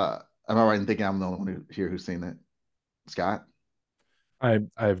I right in thinking I'm the only one here who's seen it? Scott? I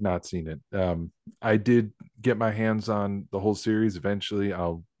have not seen it. I did get my hands on the whole series. Eventually,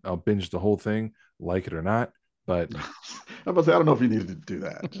 I'll binge the whole thing, like it or not. But I don't know if you needed to do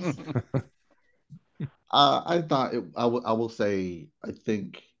that. I thought I will say, I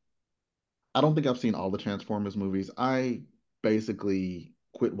don't think I've seen all the Transformers movies. I basically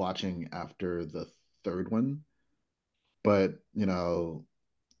quit watching after the third one, but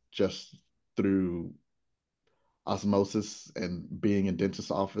just through osmosis and being in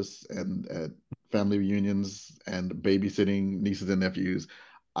dentist's office and at family reunions and babysitting nieces and nephews,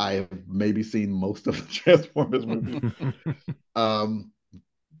 I have maybe seen most of the Transformers movies. None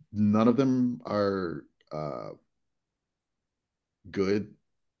of them are good,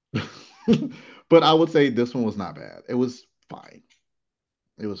 but I would say this one was not bad. It was fine.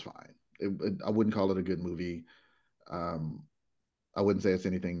 I wouldn't call it a good movie. I wouldn't say it's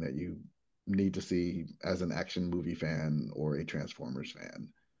anything that you need to see as an action movie fan or a Transformers fan.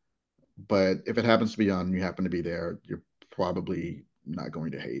 But if it happens to be on, you happen to be there, you're probably not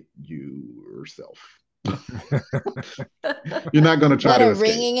going to hate yourself. You're not going to try what to a escape.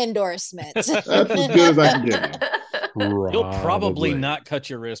 ringing endorsement. That's as good as I can give you. You'll probably not cut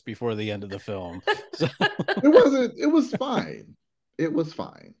your wrist before the end of the film. So. It was fine. It was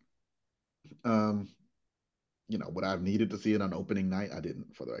fine. Would I have needed to see it on opening night? I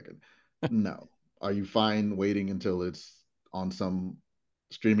didn't, for the record. No. Are you fine waiting until it's on some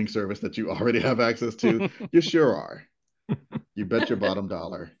streaming service that you already have access to? You sure are. You bet your bottom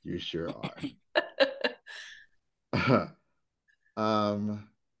dollar. You sure are.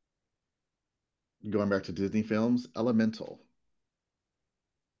 Going back to Disney films, Elemental.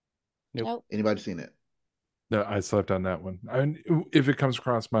 Nope. Anybody seen it? No, I slept on that one. If it comes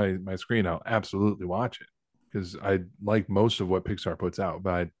across my screen, I'll absolutely watch it because I like most of what Pixar puts out,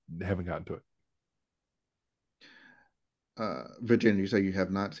 but I haven't gotten to it. Virginia, you say you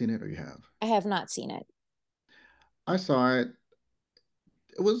have not seen it, or you have? I have not seen it. I saw it.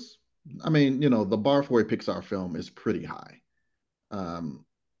 It was, the bar for a Pixar film is pretty high. I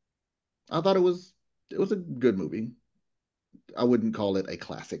thought it was a good movie. I wouldn't call it a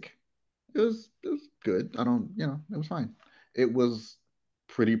classic. It was good. It was fine. It was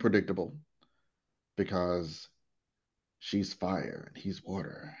pretty predictable because she's fire and he's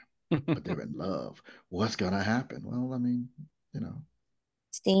water, but they're in love. What's gonna happen? Well,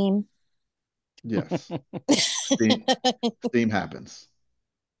 Steam. Yes. Steam happens.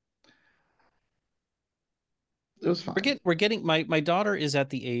 It was fine. We're getting my daughter is at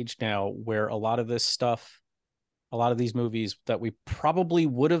the age now where a lot of this stuff, a lot of these movies that we probably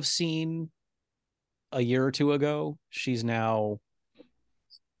would have seen a year or two ago, she's now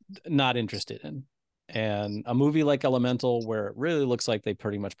not interested in. And a movie like Elemental, where it really looks like they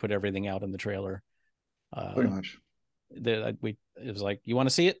pretty much put everything out in the trailer. Pretty much. It was like, you want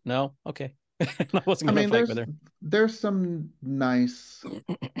to see it? No? Okay. I wasn't going to fight with her. There's some nice,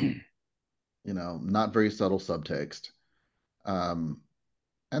 not very subtle subtext. And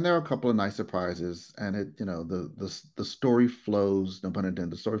there are a couple of nice surprises, and it, the story flows, no pun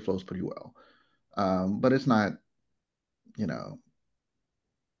intended, the story flows pretty well. But it's not,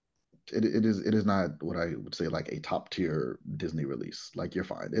 it is not what I would say like a top tier Disney release. Like, you're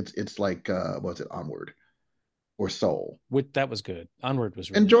fine. It's like what's it, Onward or Soul. That was good. Onward was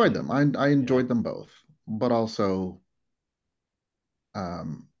really enjoyed good. them. I enjoyed them both, but also,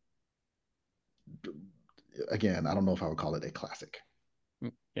 again, I don't know if I would call it a classic.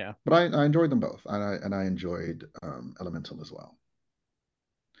 Yeah, but I enjoyed them both, and I enjoyed Elemental as well.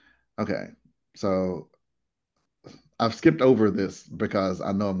 Okay, so I've skipped over this because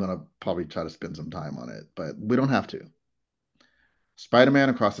I know I'm gonna probably try to spend some time on it, but we don't have to. Spider-Man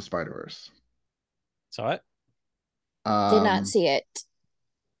Across the Spider-Verse. Saw it. Did not see it.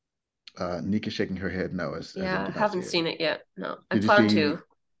 Nika's shaking her head no. I haven't seen it yet. No, I Did plan to.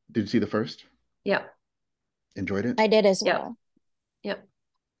 Did you see the first? Yeah. Enjoyed it? I did as well. Yep.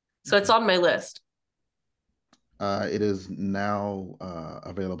 So it's on my list. It is now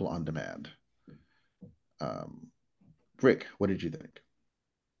available on demand. Rick, what did you think?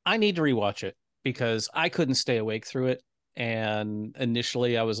 I need to rewatch it because I couldn't stay awake through it. And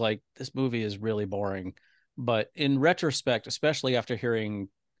initially I was like, this movie is really boring. But in retrospect, especially after hearing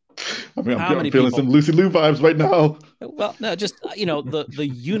I'm feeling people, some Lucy Liu vibes right now. Well, no, just the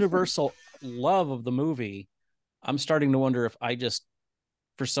universal love of the movie. I'm starting to wonder if I just,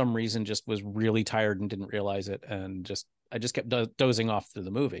 for some reason, just was really tired and didn't realize it, and I just kept dozing off through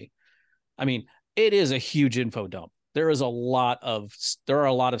the movie. I mean, it is a huge info dump. There are a lot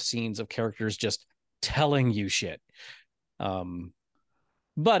of scenes of characters just telling you shit.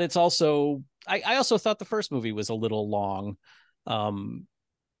 But it's also, I also thought the first movie was a little long.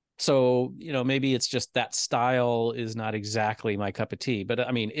 So, maybe it's just that style is not exactly my cup of tea, but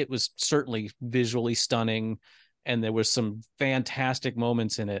I mean, it was certainly visually stunning and there was some fantastic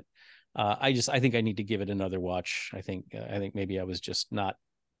moments in it. I think I need to give it another watch. I think maybe I was just not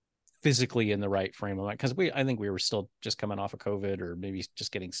physically in the right frame of mind, because I think we were still just coming off of COVID or maybe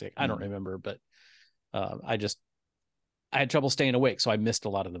just getting sick. I don't remember, but I had trouble staying awake, so I missed a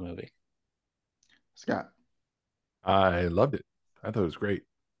lot of the movie. Scott. I loved it. I thought it was great.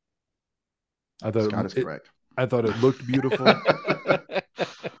 Scott is correct. I thought it looked beautiful.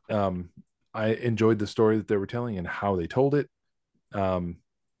 I enjoyed the story that they were telling and how they told it.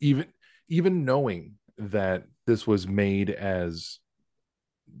 Even knowing that this was made as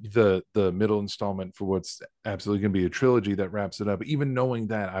the middle installment for what's absolutely going to be a trilogy that wraps it up. Even knowing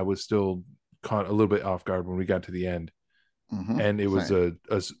that, I was still caught a little bit off guard when we got to the end. Mm-hmm. And it was a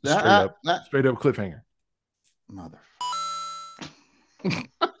straight up cliffhanger. Mother.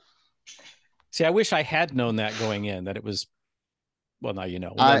 See, I wish I had known that going in, that it was, well, now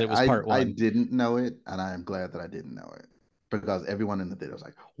that it was part one. I didn't know it, and I am glad that I didn't know it, because everyone in the theater was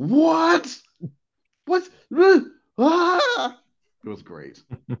like, what? What? Ah! It was great.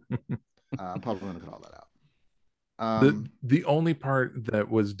 I'm probably going to cut all that out. The only part that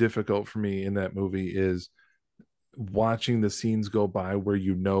was difficult for me in that movie is watching the scenes go by where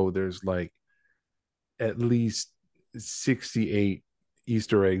there's like at least 68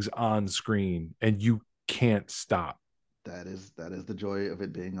 Easter eggs on screen and you can't stop. That is the joy of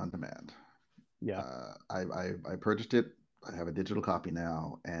it being on demand. Yeah. I purchased it. I have a digital copy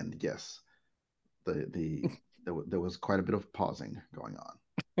now, and yes, there was quite a bit of pausing going on.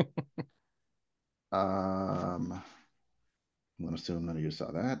 I'm going to assume none of you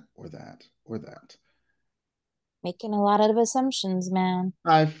saw that or that or that. Making a lot of assumptions, man.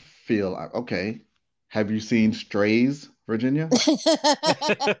 I feel okay. Have you seen Strays, Virginia?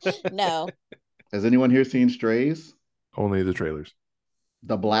 No. Has anyone here seen Strays? Only the trailers.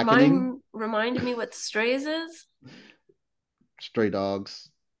 The Blackening? Remind me what Strays is? Stray dogs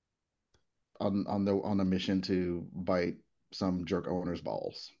on a mission to bite some jerk owner's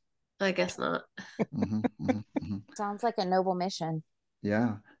balls. I guess not. Sounds like a noble mission.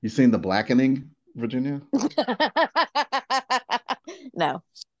 Yeah. You seen The Blackening, Virginia? No.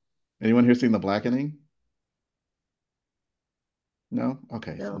 Anyone here seen The Blackening? No?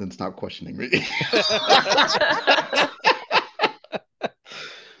 Okay. No. Then stop questioning me.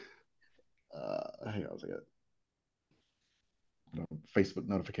 Hang on a second. Facebook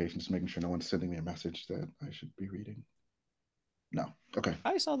notifications, making sure no one's sending me a message that I should be reading. No. Okay.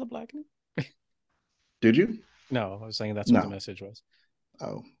 I saw The Blackening. Did you? No, I was saying that's what the message was.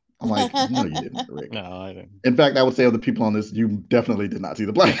 Oh. I'm like, no, you didn't, Rick. No, I didn't. In fact, I would say of the people on this, you definitely did not see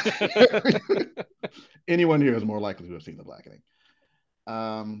The Blackening. Anyone here is more likely to have seen The Blackening.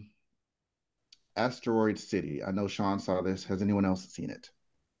 Asteroid City. I know Sean saw this. Has anyone else seen it?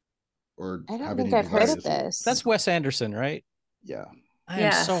 Or I don't think I've heard of this. That's Wes Anderson, right? Yeah. I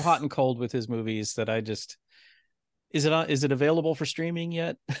am so hot and cold with his movies that I just... Is it available for streaming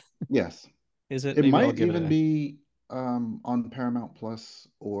yet? Yes. Is it? It might even be on Paramount Plus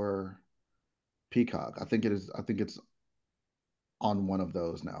or Peacock. I think it is. I think it's on one of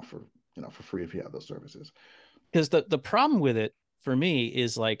those now for free if you have those services. Because the problem with it for me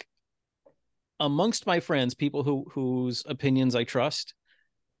is, like, amongst my friends, people whose opinions I trust,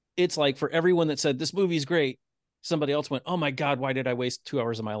 it's like for everyone that said this movie's great, somebody else went, "Oh my God, why did I waste 2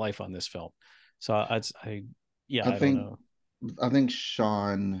 hours of my life on this film?" So I don't know. I think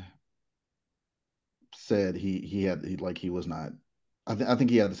Sean said he was not. I think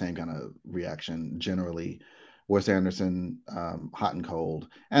he had the same kind of reaction generally. Wes Anderson, hot and cold,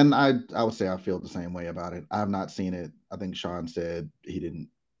 and I would say I feel the same way about it. I have not seen it. I think Sean said he didn't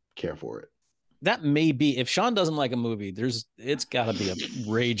care for it. That may be, if Sean doesn't like a movie, it's got to be a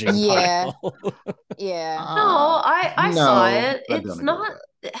raging pile. Yeah. No, I saw it. It's not.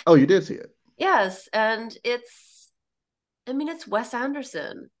 Oh, you did see it. Yes, and it's Wes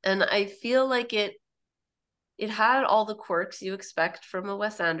Anderson, and I feel like it had all the quirks you expect from a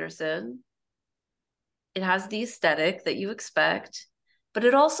Wes Anderson. It has the aesthetic that you expect, but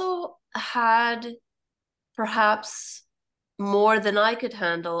it also had perhaps more than I could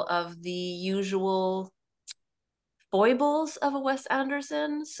handle of the usual foibles of a Wes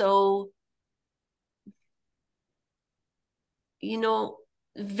Anderson. So,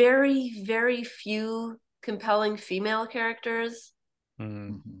 very, very few compelling female characters.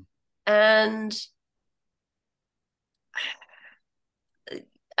 Mm-hmm. And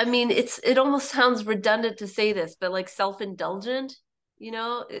I mean, it almost sounds redundant to say this, but like self-indulgent,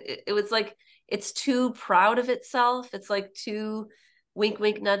 it was like, it's too proud of itself. It's like too wink,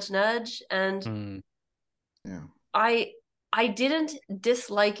 wink, nudge, nudge. And yeah, I didn't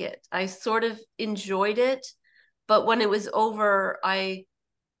dislike it. I sort of enjoyed it, but when it was over, I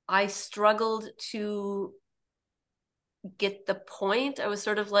struggled to get the point. I was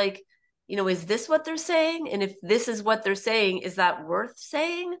sort of like, is this what they're saying? And if this is what they're saying, is that worth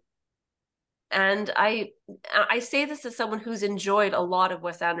saying? And I say this as someone who's enjoyed a lot of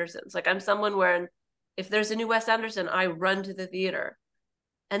Wes Anderson's. Like, I'm someone where if there's a new Wes Anderson, I run to the theater.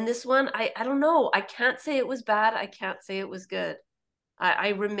 And this one, I don't know. I can't say it was bad. I can't say it was good. I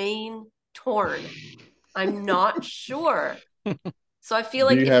remain torn. I'm not sure. So I feel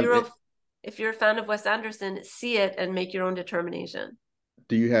like if you're a fan of Wes Anderson, see it and make your own determination.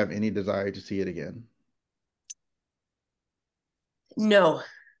 Do you have any desire to see it again? No.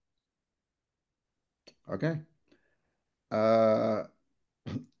 Okay.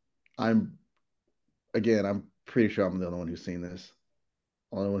 I'm pretty sure I'm the only one who's seen this.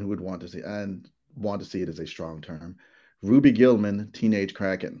 Only one who would want to see, and want to see it is a strong term. Ruby Gillman, Teenage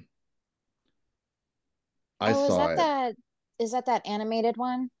Kraken. I saw it. Is that animated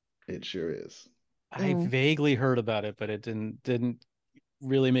one? It sure is. I vaguely heard about it, but it didn't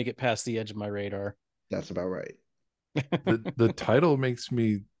really make it past the edge of my radar. That's about right. The title makes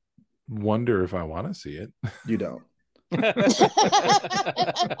me wonder if I want to see it. You don't.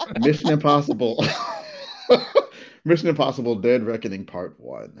 Mission Impossible. Mission Impossible Dead Reckoning Part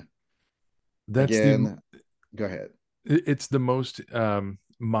 1. That's Again, go ahead. It's the most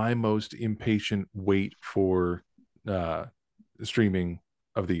my most impatient wait for streaming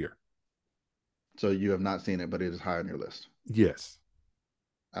of the year. So you have not seen it, but it is high on your list. Yes.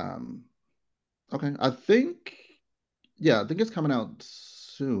 Okay. I think it's coming out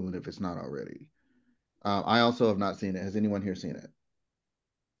soon if it's not already. I also have not seen it. Has anyone here seen it?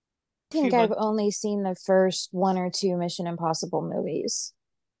 I think I've only seen the first one or two Mission Impossible movies.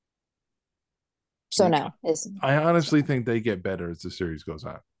 So no. I honestly think they get better as the series goes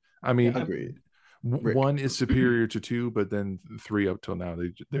on. I mean, agreed. One is superior to two, but then 3 up till now,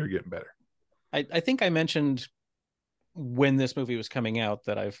 they're getting better. I think I mentioned when this movie was coming out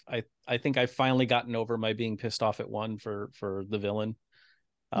that I think I've finally gotten over my being pissed off at 1 for the villain.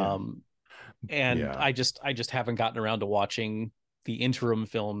 I just haven't gotten around to watching the interim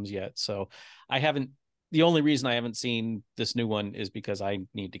films yet. So the only reason I haven't seen this new one is because I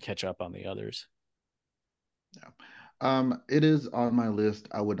need to catch up on the others. Yeah. It is on my list.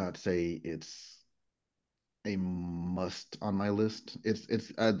 I would not say it's a must on my list. I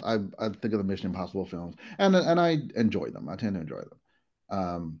think of the Mission Impossible films and I enjoy them. I tend to enjoy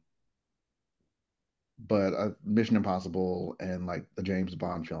them. But Mission Impossible and like the James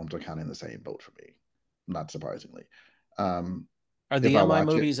Bond films are kind of in the same boat for me, not surprisingly. Are the MI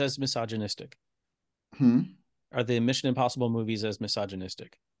movies as misogynistic? Are the Mission Impossible movies as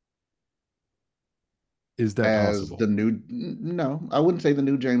misogynistic? Is that possible? No, I wouldn't say the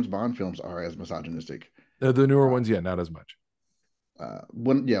new James Bond films are as misogynistic. The newer ones, not as much.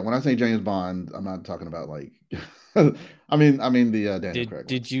 When I say James Bond, I'm not talking about like. I mean the Daniel Craig.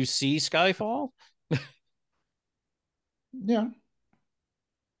 Did you see Skyfall? Yeah.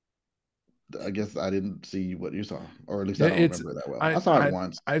 I guess I didn't see what you saw, or at least I don't remember that well. I saw it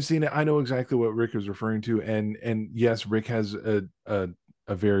once. I've seen it. I know exactly what Rick is referring to, and yes, Rick has a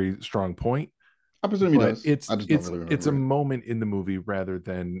very strong point. I presume he does. It's a moment in the movie rather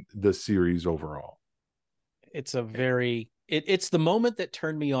than the series overall. It's it's the moment that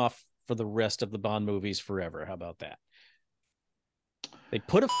turned me off for the rest of the Bond movies forever. How about that? They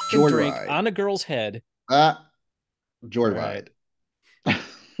put a drink on a girl's head. Joyride.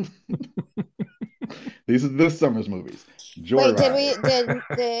 These are this summer's movies. Joyride. Wait,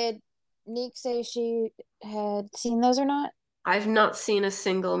 did Neek say she had seen those or not? I've not seen a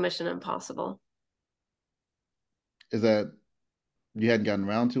single Mission Impossible. Is that you hadn't gotten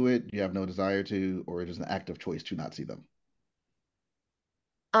around to it, you have no desire to, or it is an active choice to not see them?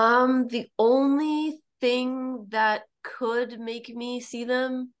 The only thing that could make me see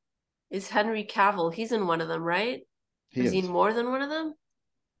them is Henry Cavill. He's in one of them, right? Is he in more than one of them?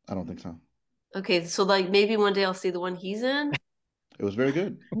 I don't think so. Okay, so like maybe one day I'll see the one he's in. It was very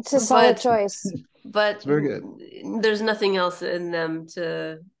good. It's a solid choice. but it's very good. There's nothing else in them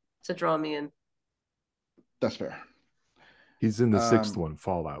to draw me in. That's fair. He's in the sixth one,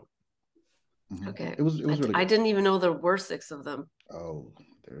 Fallout. Okay, it was really good. I didn't even know there were 6 of them. Oh,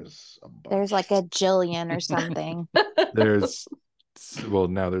 there's a bunch. There's like a jillion or something. There's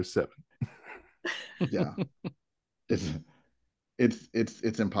now there's 7. Yeah,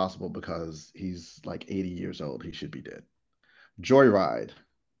 it's impossible because he's like 80 years old. He should be dead. Joyride.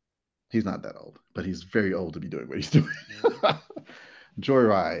 He's not that old, but he's very old to be doing what he's doing.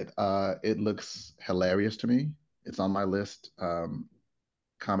 Joyride. It looks hilarious to me. It's on my list.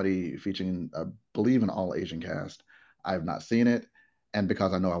 Comedy featuring, I believe, an all Asian cast. I have not seen it, and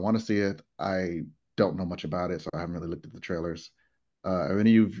because I know I want to see it, I don't know much about it, so I haven't really looked at the trailers. Are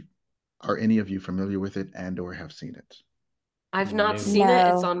any of you familiar with it and/or have seen it? I've not seen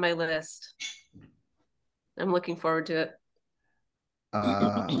it. It's on my list. I'm looking forward to it.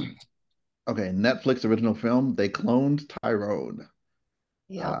 Okay, Netflix original film. They cloned Tyrone.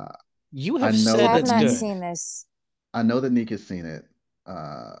 Yeah, you have said that's good. I've not seen this. I know that Nick has seen it.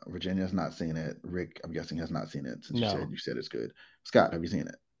 Virginia has not seen it. Rick, I'm guessing, has not seen it since you said it's good. Scott, have you seen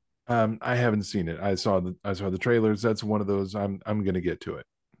it? I haven't seen it. I saw the trailers. That's one of those. I'm gonna get to it.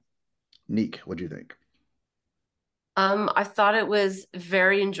 Nick, what do you think? I thought it was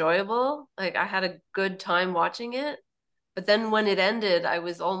very enjoyable. Like, I had a good time watching it, but then when it ended, I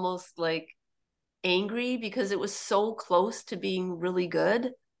was almost like angry because it was so close to being really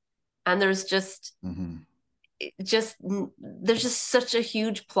good, and there's just there's just such a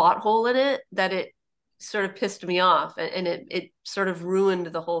huge plot hole in it that it sort of pissed me off, and it sort of ruined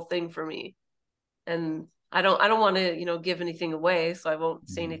the whole thing for me. And I don't want to give anything away, so I won't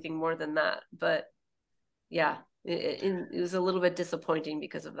say anything more than that. But yeah, it was a little bit disappointing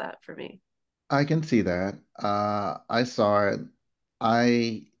because of that for me. I can see that. I saw it.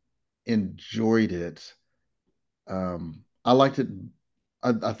 I enjoyed it. I liked it.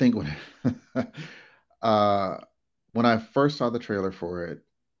 I think when I first saw the trailer for it,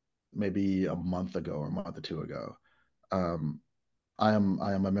 maybe a month ago or a month or two ago, I am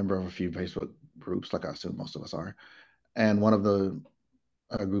a member of a few Facebook groups, like I assume most of us are, and one of the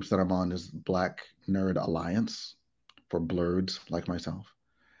groups that I'm on is Black Nerd Alliance for blurs like myself.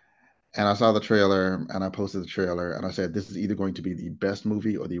 And I saw the trailer and I posted the trailer and I said, this is either going to be the best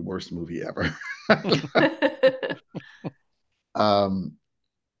movie or the worst movie ever.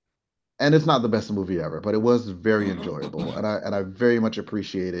 And it's not the best movie ever, but it was very enjoyable. And I very much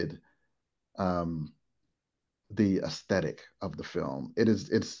appreciated the aesthetic of the film. It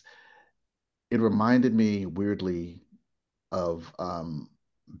reminded me weirdly of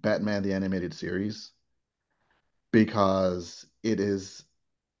Batman the Animated Series, because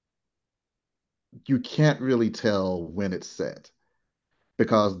you can't really tell when it's set,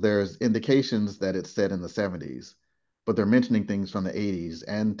 because there's indications that it's set in the 70s, but they're mentioning things from the 80s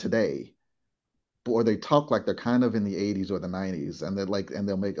and today, or they talk like they're kind of in the 80s or the 90s, and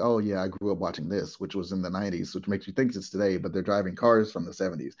they'll make, oh yeah, I grew up watching this, which was in the 90s, which makes you think it's today, but they're driving cars from the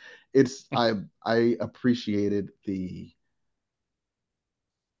 70s. I appreciated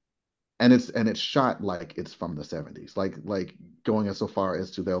and it's shot like it's from the 70s, like going as so far as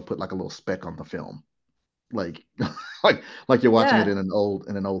to they'll put like a little speck on the film, like like you're watching it in an old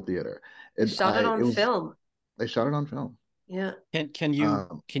theater. They shot it on film. They shot it on film. Yeah. Can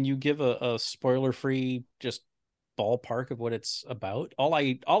you give a spoiler-free just ballpark of what it's about? All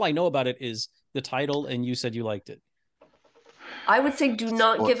I know about it is the title, and you said you liked it. I would say do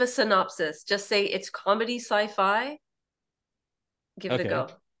not give a synopsis. Just say it's comedy sci-fi. Give it a go.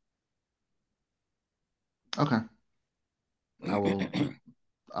 Okay. I will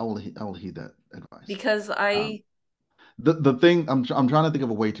heed that advice. Because the thing I'm trying to think of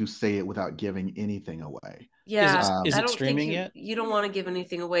a way to say it without giving anything away. Yeah. Is it streaming yet? You don't want to give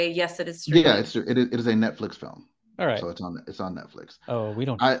anything away. Yes, it is streaming. Yeah, it is a Netflix film. All right. So it's on Netflix. Oh, we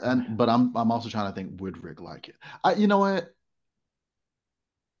don't. But I'm also trying to think, would Rick like it? You know what?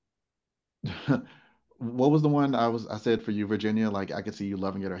 What was the one I said for you, Virginia? Like, I could see you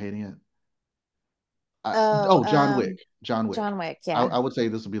loving it or hating it. John Wick. John Wick. Yeah. I would say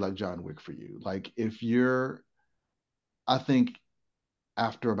this would be like John Wick for you. Like, I think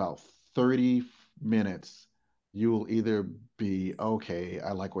after about 30 minutes, you will either be, okay,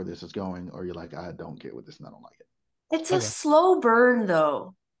 I like where this is going, or you're like, I don't get with this and I don't like it. It's a slow burn,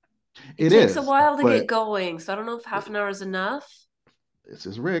 though. It takes a while to get going, so I don't know if half an hour is enough. This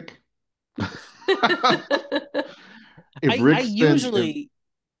is Rick.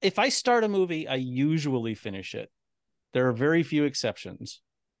 If I start a movie, I usually finish it. There are very few exceptions.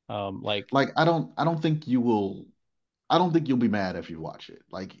 I don't think you'll be mad if you watch it.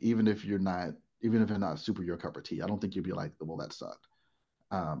 Like, even if you're not even if it's not super your cup of tea, I don't think you'd be like, well, that sucked.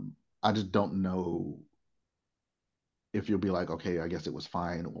 I just don't know if you'll be like, okay, I guess it was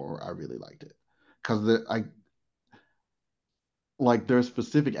fine, or I really liked it. Because there's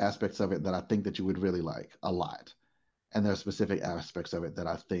specific aspects of it that I think that you would really like a lot. And there are specific aspects of it that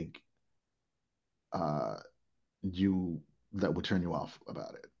I think that would turn you off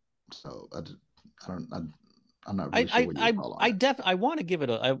about it. So I'm not really sure what you call on it. I want to give it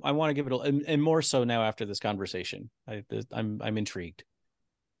I want to give it and more so now after this conversation. I'm intrigued.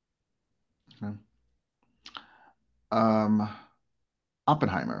 Okay.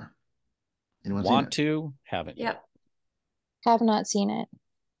 Oppenheimer. Anyone want to? Haven't yet. Have not seen it.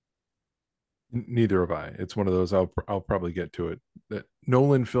 Neither have I. It's one of those I'll probably get to it. That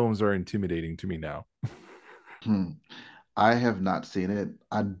Nolan films are intimidating to me now. I have not seen it.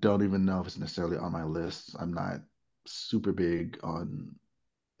 I don't even know if it's necessarily on my list. I'm not super big on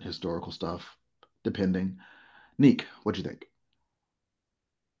historical stuff, depending. Neek, what'd you think?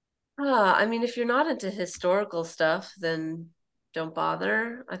 I mean, if you're not into historical stuff, then don't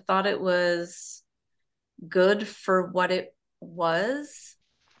bother. I thought it was good for what it was.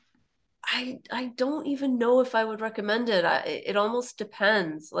 I don't even know if I would recommend it. It almost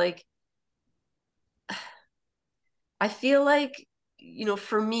depends. Like, I feel like,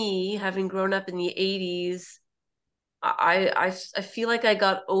 for me, having grown up in the 80s, I feel like I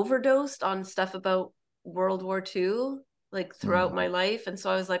got overdosed on stuff about World War II, like throughout my life. And so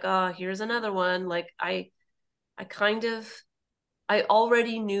I was like, oh, here's another one. Like I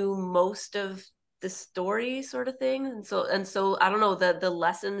already knew most of the story sort of thing. And so I don't know, the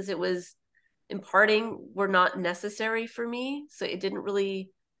lessons it was imparting were not necessary for me. So it didn't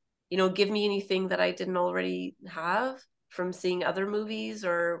really, give me anything that I didn't already have from seeing other movies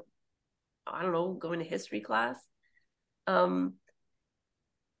or, I don't know, going to history class. But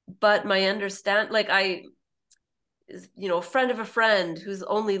my understand, like a friend of a friend who's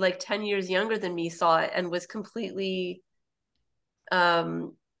only like 10 years younger than me saw it and was completely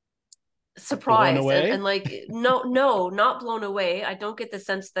surprised and like no, not blown away. I don't get the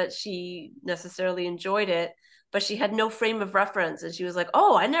sense that she necessarily enjoyed it, but she had no frame of reference, and she was like,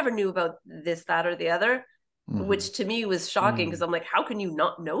 oh, I never knew about this, that, or the other, which to me was shocking because I'm like, how can you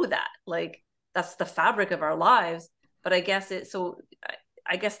not know that? Like, that's the fabric of our lives. But I guess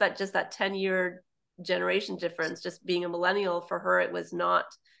that just that 10-year generation difference, just being a millennial, for her,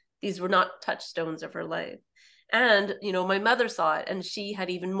 these were not touchstones of her life. And, my mother saw it and she had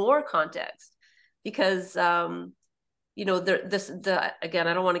even more context because, again,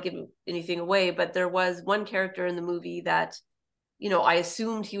 I don't want to give anything away, but there was one character in the movie that, I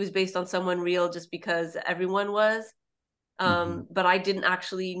assumed he was based on someone real just because everyone was. But I didn't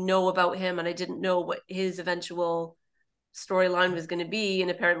actually know about him, and I didn't know what his eventual storyline was going to be. And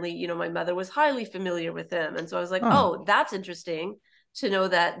apparently, my mother was highly familiar with him. And so I was like, oh, that's interesting to know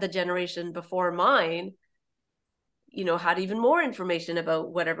that the generation before mine, had even more information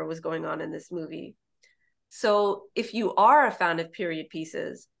about whatever was going on in this movie. So if you are a fan of period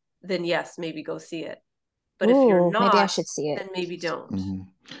pieces, then yes, maybe go see it. But if you're not, maybe I should see it. Then maybe don't.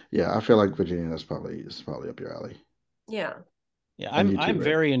 Yeah, I feel like Virginia is probably up your alley. Yeah. Yeah, I'm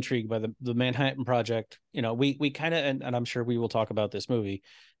very intrigued by the Manhattan Project. We kind of, and I'm sure we will talk about this movie.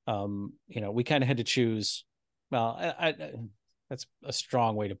 We kind of had to choose. Well, that's a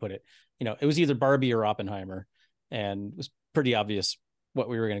strong way to put it. It was either Barbie or Oppenheimer, and it was pretty obvious what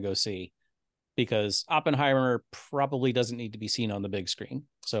we were going to go see, because Oppenheimer probably doesn't need to be seen on the big screen.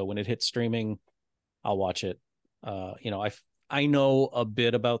 So when it hits streaming, I'll watch it. I know a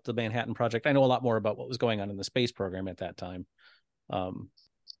bit about the Manhattan Project. I know a lot more about what was going on in the space program at that time.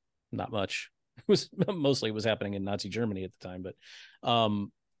 Not much. It was mostly happening in Nazi Germany at the time, but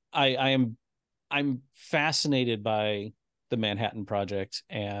I'm fascinated by the Manhattan Project,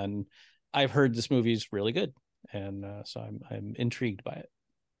 and I've heard this movie is really good, and so I'm intrigued by it.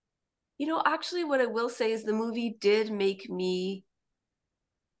 Actually, what I will say is the movie did make me.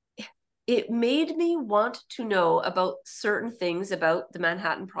 It made me want to know about certain things about the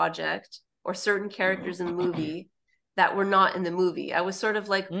Manhattan Project or certain characters in the movie that were not in the movie. I was sort of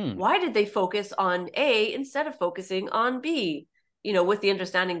like, why did they focus on A instead of focusing on B? With the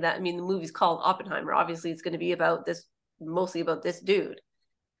understanding that, the movie's called Oppenheimer. Obviously, it's going to be mostly about this dude.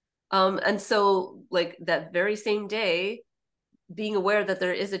 And so, like, that very same day, being aware that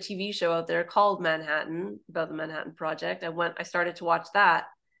there is a TV show out there called Manhattan, about the Manhattan Project, I started to watch that.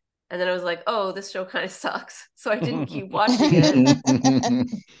 And then I was like, oh, this show kind of sucks. So I didn't keep watching it.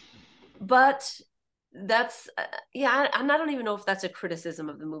 But that's, and I don't even know if that's a criticism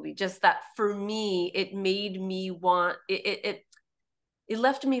of the movie. Just that for me, it made me want, it it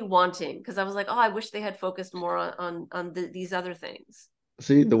left me wanting, because I was like, oh, I wish they had focused more on these other things.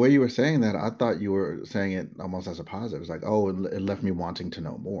 See, the way you were saying that, I thought you were saying it almost as a positive. It's like, oh, it left me wanting to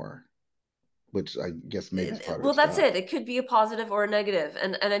know more, which I guess maybe is part of Well, that's job. it. It could be a positive or a negative.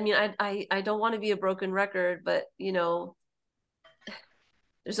 And I mean, I don't want to be a broken record, but you know,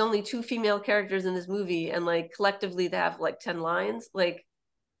 there's only 2 female characters in this movie, and like collectively they have like 10 lines. Like,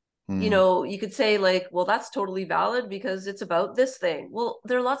 you know, you could say like, well, that's totally valid because it's about this thing. Well,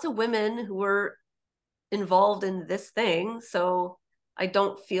 there are lots of women who were involved in this thing, so I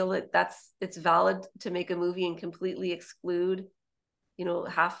don't feel that it's valid to make a movie and completely exclude, you know,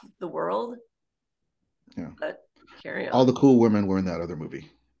 half the world. Yeah. But carry on. All the cool women were in that other movie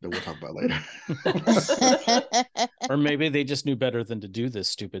that we'll talk about later. Or maybe they just knew better than to do this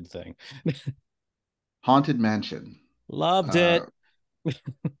stupid thing. Haunted Mansion. Loved it.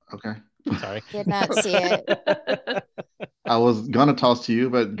 Okay. Sorry. Did not see it. I was gonna toss to you,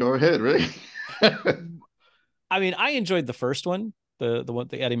 but go ahead, really. I mean, I enjoyed the first one, the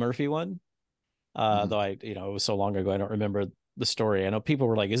Eddie Murphy one. Though it was so long ago, I don't remember the story. I know people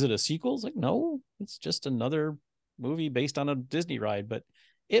were like, is it a sequel? It's like, no, it's just another movie based on a Disney ride, but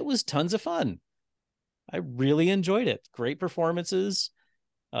it was tons of fun. I really enjoyed it. Great performances,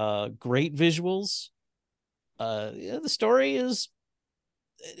 great visuals. The story is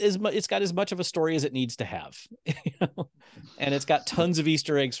it's got as much of a story as it needs to have, and it's got tons of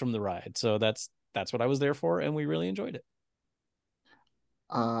Easter eggs from the ride. So that's what I was there for, and we really enjoyed it.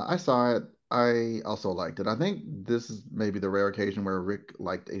 I saw it. I also liked it. I think this is maybe the rare occasion where Rick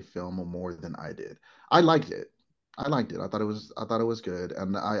liked a film more than I did. I liked it. I thought it was good.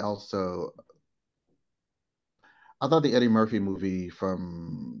 And I thought the Eddie Murphy movie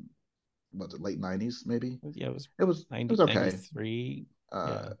from late 90s, maybe? Yeah, it was 90, it was okay. 93.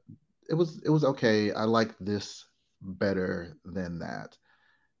 Yeah. It was okay. I like this better than that.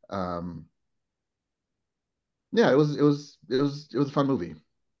 Yeah, it was a fun movie.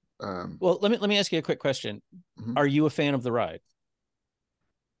 Well, let me ask you a quick question. Are you a fan of the ride?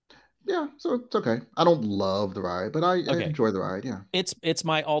 Yeah, so it's okay. I don't love the ride, but I enjoy the ride. Yeah, it's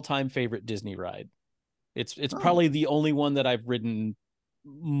my all-time favorite Disney ride. It's probably the only one that I've ridden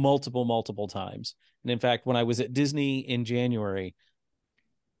multiple times. And in fact, when I was at Disney in January,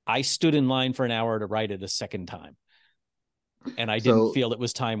 I stood in line for an hour to ride it a second time, and I didn't feel it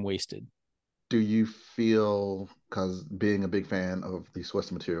was time wasted. Do you feel, because being a big fan of the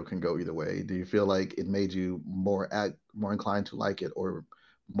source material can go either way, do you feel like it made you more inclined to like it, or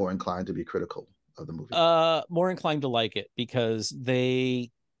more inclined to be critical of the movie? More inclined to like it, because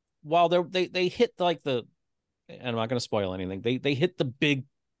they hit like the, and I'm not going to spoil anything, they hit the big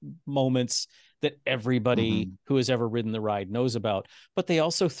moments that everybody who has ever ridden the ride knows about, but they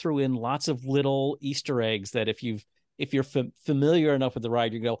also threw in lots of little Easter eggs that if you're familiar enough with the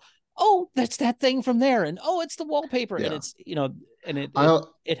ride, you go, oh, that's that thing from there, and oh, it's the wallpaper, and it's and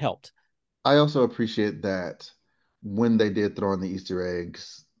it helped. I also appreciate that when they did throw in the Easter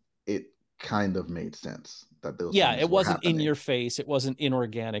eggs, it kind of made sense that those. Yeah, it wasn't in your face. It wasn't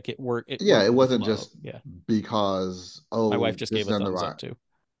inorganic. It worked. It wasn't just because my wife just gave a thumbs up too.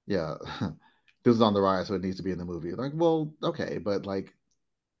 Yeah, this is on the ride, so it needs to be in the movie. Like, well, okay, but like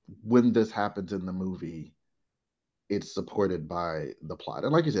when this happens in the movie, it's supported by the plot,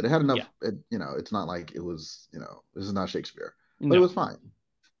 and like you said, it had enough. It's not like it was. This is not Shakespeare, but it was fine.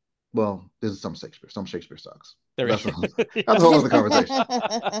 Well, this is some Shakespeare. Some Shakespeare sucks. That's a whole other conversation.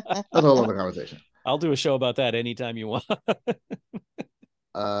 That's a whole other conversation. I'll do a show about that anytime you want.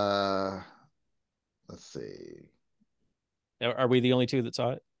 Let's see. Are we the only two that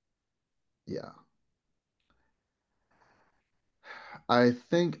saw it? Yeah. I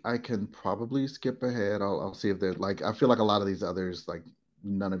think I can probably skip ahead. I'll see if they're like, I feel like a lot of these others, like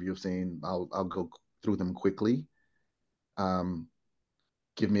none of you have seen. I'll go through them quickly.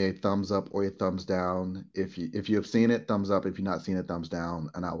 Give me a thumbs up or a thumbs down. If you have seen it, thumbs up. If you've not seen it, thumbs down,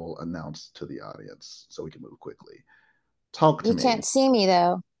 and I will announce to the audience so we can move quickly. Talk to me. You can't see me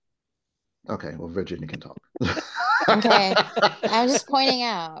though. Okay, well, Virginia can talk. Okay, I'm just pointing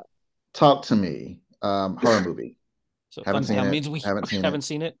out. Talk to me. Horror movie. So haven't seen it. Means we haven't seen it.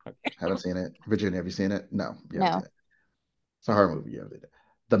 Haven't seen it. Virginia, have you seen it? No. No. It. It's a horror movie. You haven't seen it.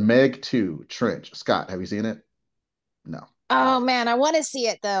 The Meg 2, Trench. Scott, have you seen it? No. Oh man, I want to see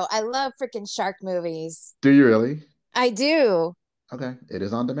it though. I love freaking shark movies. Do you really? I do. Okay, it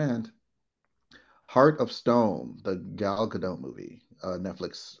is on demand. Heart of Stone, the Gal Gadot movie,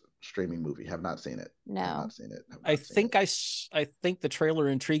 Netflix streaming movie. Have not seen it. No. Have not seen it. I think the trailer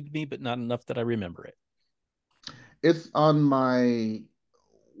intrigued me, but not enough that I remember it. It's on my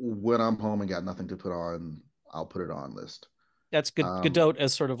when I'm home and got nothing to put on, I'll put it on list. That's good. Godot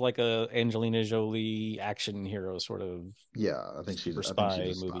as sort of like a Angelina Jolie action hero sort of. Yeah, I think she's a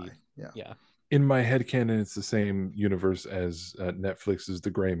spy movie. Yeah. In my headcanon, it's the same universe as Netflix's The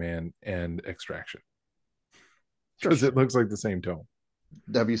Gray Man and Extraction. Because it looks like the same tone.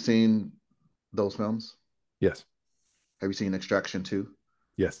 Have you seen those films? Yes. Have you seen Extraction 2?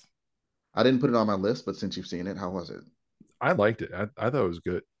 Yes. I didn't put it on my list, but since you've seen it, how was it? I liked it. I thought it was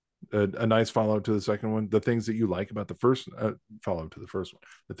good. A nice follow-up to the second one. The things that you like about the first follow-up to the first one.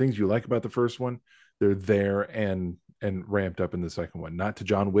 The things you like about the first one, they're there and ramped up in the second one. Not to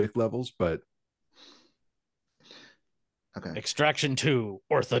John Wick levels, but okay. Extraction 2,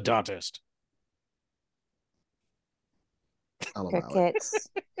 Orthodontist.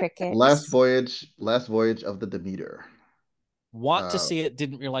 Crickets. Last voyage of the Demeter. Want to see it,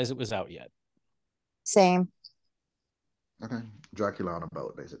 didn't realize it was out yet. Same. Okay. Dracula on a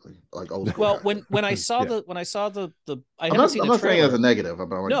boat, basically. Like old well, when I saw the I haven't seen I'm the not trailer. saying it as a negative, but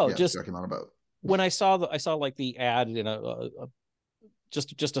I'm like, no, yeah, just Dracula on a boat. When I saw like the ad in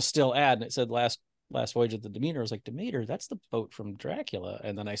just a still ad, and it said last voyage of the Demeter. I was like, Demeter, that's the boat from Dracula.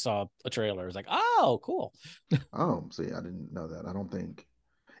 And then I saw a trailer. I was like, oh, cool. Oh, see, I didn't know that. I don't think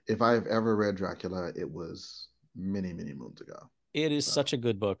if I've ever read Dracula, it was many, many moons ago. It is such a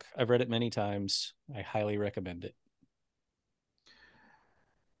good book. I've read it many times. I highly recommend it.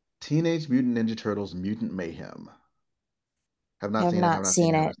 Teenage Mutant Ninja Turtles Mutant Mayhem. Have not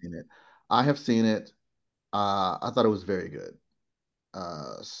seen it. I have seen it. I thought it was very good.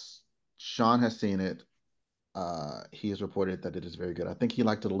 Sean has seen it. He has reported that it is very good. I think he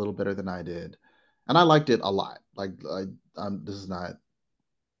liked it a little better than I did, and I liked it a lot. Like, this is not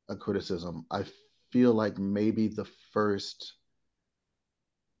a criticism. I feel like maybe the first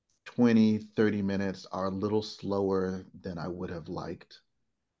 20-30 minutes are a little slower than I would have liked.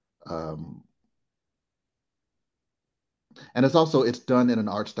 And it's done in an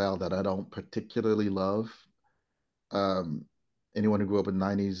art style that I don't particularly love. Anyone who grew up in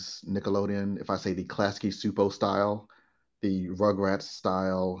 90s Nickelodeon, if I say the Klasky Supo style, the Rugrats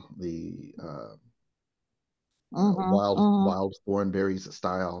style, the Wild Thornberrys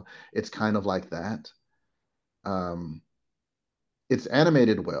style, it's kind of like that. It's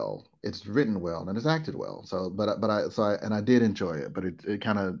animated well, it's written well, and it's acted well. So, I did enjoy it, but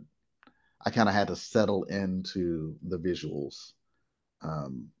I kind of had to settle into the visuals,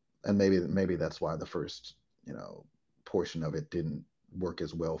 and maybe that's why the first portion of it didn't work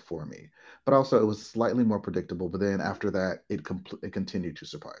as well for me. But also, it was slightly more predictable. But then after that, it continued to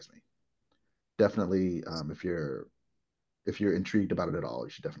surprise me. Definitely, if you're intrigued about it at all, you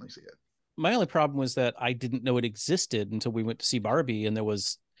should definitely see it. My only problem was that I didn't know it existed until we went to see Barbie, and there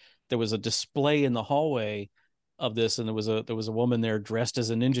was a display in the hallway of this, and there was a woman there dressed as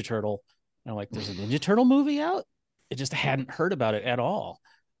a Ninja Turtle. And I'm like, there's a Ninja Turtle movie out? I just hadn't heard about it at all.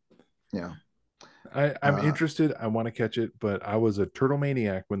 Yeah. I'm interested. I want to catch it, but I was a turtle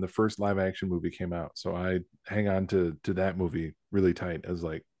maniac when the first live action movie came out. So I hang on to that movie really tight as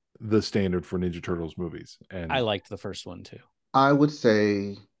like the standard for Ninja Turtles movies. And I liked the first one too. I would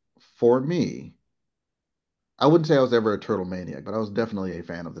say for me, I wouldn't say I was ever a turtle maniac, but I was definitely a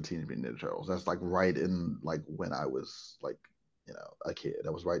fan of the Teenage Mutant Ninja Turtles. That's like right in like when I was like, a kid.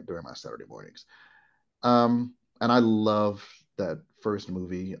 That was right during my Saturday mornings. And I love that first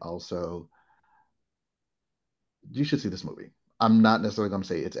movie also. You should see this movie. I'm not necessarily going to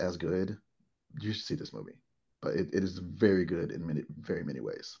say it's as good. You should see this movie, but it is very good in very many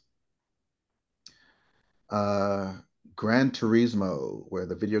ways. Gran Turismo, where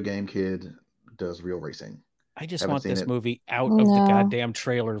the video game kid does real racing. I just want this movie out of the goddamn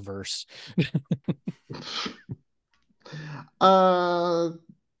trailer verse. I'll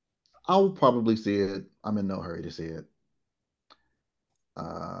probably see it. I'm in no hurry to see it.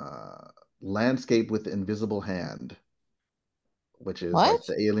 Landscape with Invisible Hand, which is like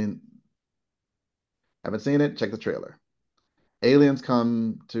the alien. Haven't seen it? Check the trailer. Aliens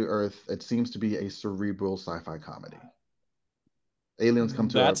come to Earth. It seems to be a cerebral sci-fi comedy. Aliens come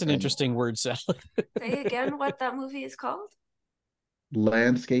to Earth. That's an interesting word salad. Say again what that movie is called?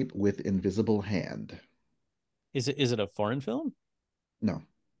 Landscape with Invisible Hand. Is it a foreign film? No.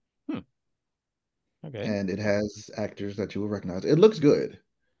 Okay. And it has actors that you will recognize. It looks good.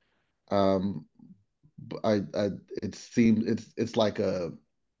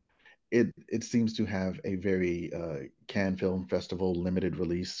 It seems to have a very Cannes Film Festival limited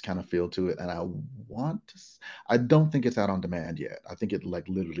release kind of feel to it, and I don't think it's out on demand yet. I think it like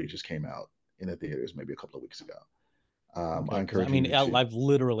literally just came out in the theaters maybe a couple of weeks ago. Okay, I encourage I've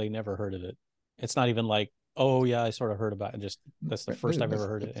literally never heard of it. It's not even like, oh yeah, I sort of heard about it. Just, that's the first I've ever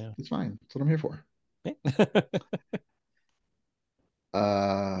heard it. Yeah. It's fine. That's what I'm here for.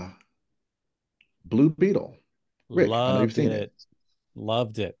 Blue Beetle. Rick, I know you've seen it.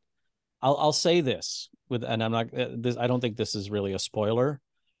 Loved it. I'll say this and I'm not this. I don't think this is really a spoiler.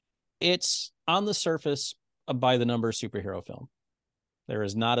 It's on the surface a by the numbers superhero film. There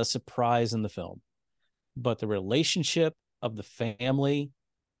is not a surprise in the film, but the relationship of the family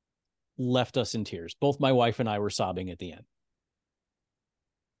left us in tears. Both my wife and I were sobbing at the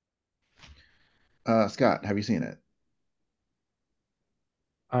end. Scott, have you seen it?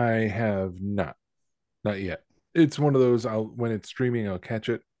 I have not yet. It's one of those, when it's streaming, I'll catch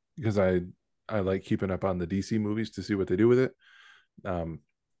it because I like keeping up on the DC movies to see what they do with it.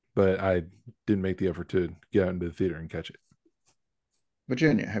 But I didn't make the effort to get out into the theater and catch it.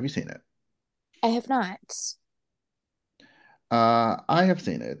 Virginia, have you seen it? I have not. I have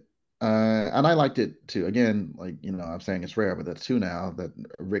seen it. And I liked it too. Again, like, I'm saying it's rare, but that's two now that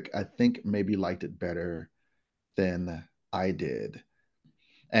Rick, I think, maybe liked it better than I did.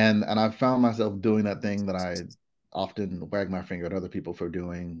 And I found myself doing that thing that I often wag my finger at other people for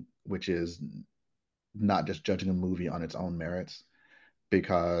doing, which is not just judging a movie on its own merits,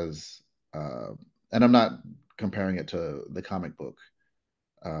 because and I'm not comparing it to the comic book.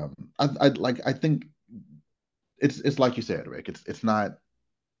 I think it's like you said, Rick. It's not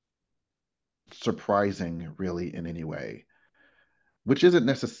surprising really in any way, which isn't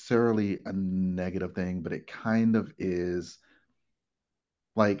necessarily a negative thing, but it kind of is.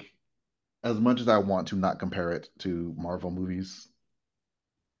 Like, as much as I want to not compare it to Marvel movies,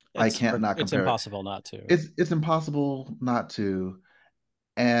 I can't not compare it. It's impossible not to. It's impossible not to,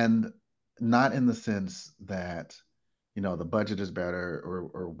 and not in the sense that, the budget is better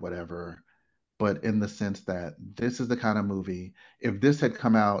or whatever, but in the sense that this is the kind of movie, if this had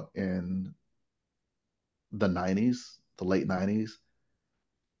come out in the 90s, the late 90s,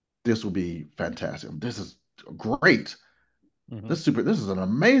 this would be fantastic. This is great. Mm-hmm. This is an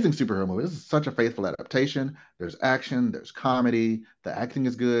amazing superhero movie. This is such a faithful adaptation. There's action, there's comedy, the acting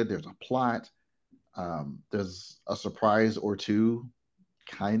is good, there's a plot, there's a surprise or two.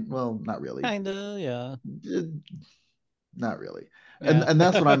 Not really. Kinda, yeah. Not really. Yeah. And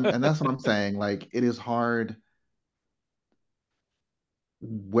that's what I'm saying. Like, it is hard,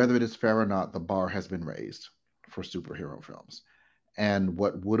 whether it is fair or not, the bar has been raised for superhero films. And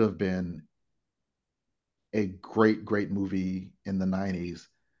what would have been a great movie in the 90s,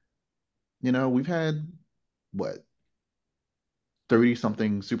 we've had 30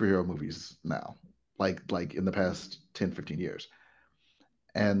 something superhero movies now, like in the past 10-15 years.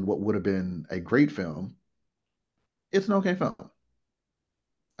 And what would have been a great film, it's an okay film.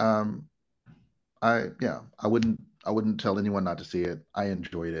 I wouldn't tell anyone not to see it. I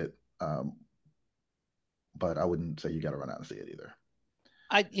enjoyed it. But I wouldn't say you got to run out and see it either.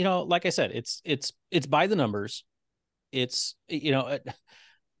 Like I said, it's by the numbers. It's, the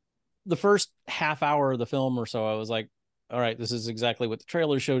first half hour of the film or so, I was like, all right, this is exactly what the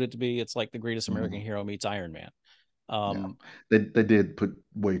trailer showed it to be. It's like the greatest American hero meets Iron Man. They did put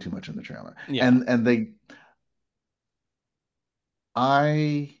way too much in the trailer. Yeah. And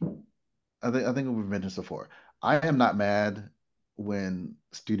I think we've mentioned this before. I am not mad when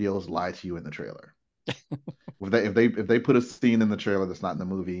studios lie to you in the trailer. If they put a scene in the trailer that's not in the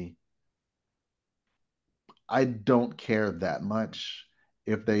movie, I don't care that much.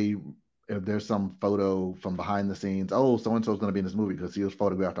 If there's some photo from behind the scenes, so and so is going to be in this movie because he was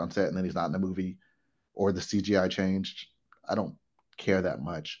photographed on set and then he's not in the movie, or the CGI changed, I don't care that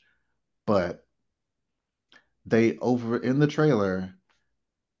much. But in the trailer,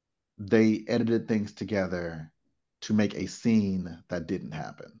 they edited things together to make a scene that didn't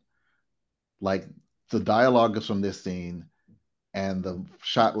happen. Like, the dialogue is from this scene and the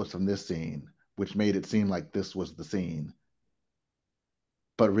shot was from this scene, which made it seem like this was the scene.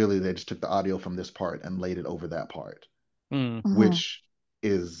 But really, they just took the audio from this part and laid it over that part, which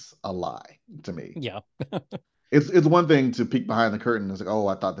is a lie to me. Yeah. It's one thing to peek behind the curtain and it's like,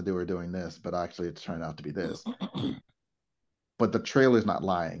 I thought that they were doing this, but actually it's turned out to be this. But the trailer is not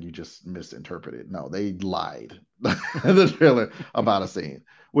lying. You just misinterpreted. No, they lied in the trailer about a scene,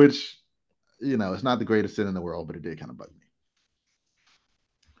 which, it's not the greatest sin in the world, but it did kind of bug me.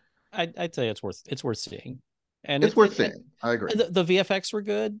 I'd say it's worth seeing, and it's worth seeing. I agree. The VFX were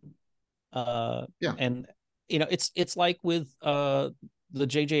good. Yeah, and it's like with the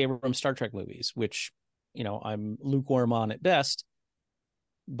J.J. Abrams Star Trek movies, which I'm lukewarm on at best,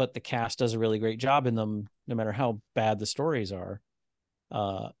 but the cast does a really great job in them, no matter how bad the stories are.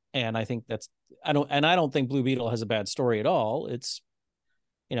 And I think I don't think Blue Beetle has a bad story at all. It's,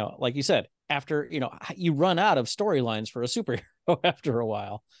 like you said, after, you run out of storylines for a superhero after a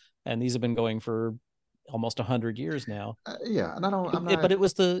while. And these have been going for almost 100 years now. Yeah, and I'm not. But it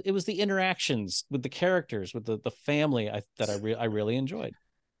was the interactions with the characters, with the family that I really enjoyed.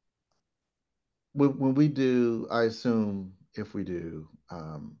 When we do, I assume if we do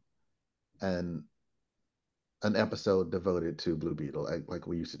an episode devoted to Blue Beetle, like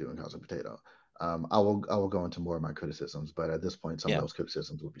we used to do in Cosmic Potato, I will go into more of my criticisms, but at this point, some of those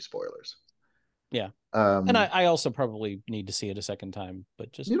criticisms will be spoilers. Yeah, and I also probably need to see it a second time,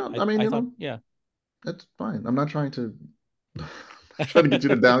 but just I thought, yeah, that's fine. I'm not trying to get you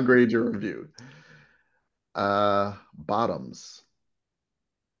to downgrade your review. Bottoms.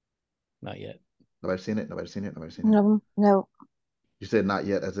 Not yet. Nobody's seen it. No. You said not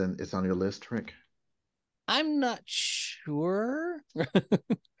yet, as in it's on your list, Rick? I'm not sure.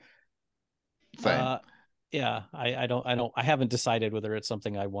 Same. Yeah, I haven't decided whether it's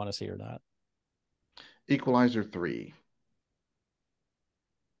something I want to see or not. Equalizer 3.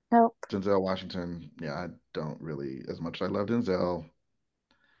 Nope. Denzel Washington. Yeah, I don't really, as much as I love Denzel,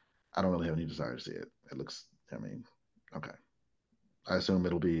 I don't really have any desire to see it. It looks, okay. I assume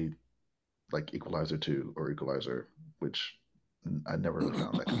it'll be like Equalizer 2 or Equalizer, which I never really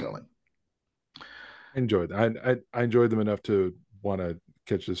found that compelling. I enjoyed. I enjoyed them enough to want to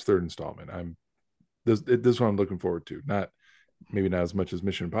catch this third installment. This one I'm looking forward to. Maybe not as much as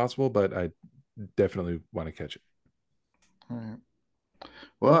Mission Impossible, but I definitely want to catch it. All right.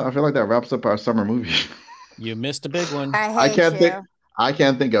 Well, I feel like that wraps up our summer movie. You missed a big one. I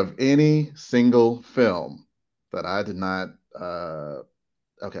can't think of any single film that I did not.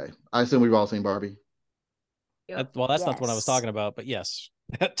 Okay, I assume we've all seen Barbie. Well, that's not what I was talking about, but yes,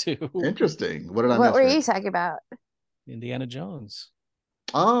 that too. Interesting. What did I miss? What were you talking about? Indiana Jones.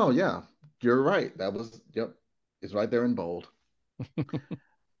 Oh yeah, you're right. That was it's right there in bold.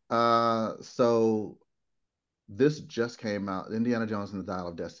 So this just came out. Indiana Jones and the Dial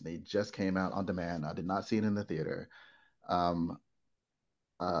of Destiny just came out on demand. I did not see it in the theater. The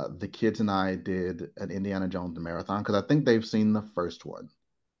kids and I did an Indiana Jones marathon because I think they've seen the first one,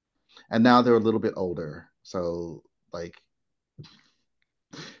 and now they're a little bit older, so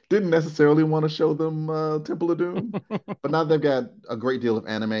didn't necessarily want to show them Temple of Doom, but now they've got a great deal of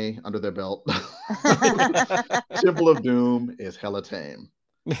anime under their belt. Temple of Doom is hella tame.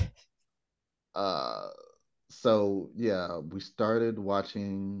 So yeah, we started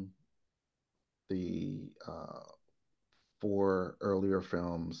watching the 4 earlier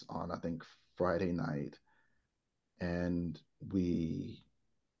films on, I think, Friday night, and we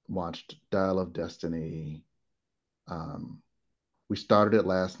watched Dial of Destiny. We started it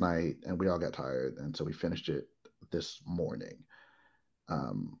last night and we all got tired, and so we finished it this morning.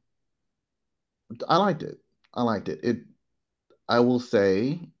 I liked it. I will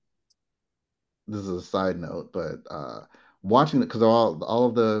say, this is a side note, but watching it, because all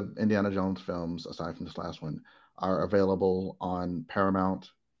of the Indiana Jones films, aside from this last one, are available on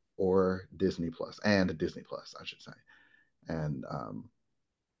Paramount or Disney Plus, I should say. And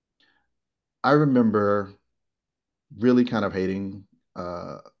I remember really kind of hating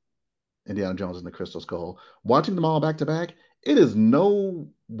Indiana Jones and the Crystal Skull. Watching them all back to back, it is no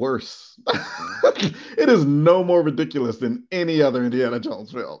worse. It is no more ridiculous than any other Indiana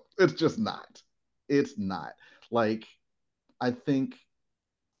Jones film. It's just not. It's not. Like, I think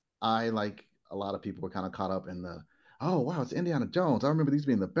like a lot of people were kind of caught up in the, oh wow, it's Indiana Jones. I remember these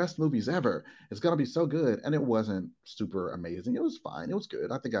being the best movies ever. It's gonna be so good. And it wasn't super amazing. It was fine. It was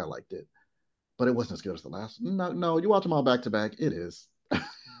good. I think I liked it. But it wasn't as good as the last. No, you watch them all back to back, it is.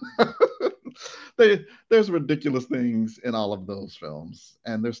 There's ridiculous things in all of those films,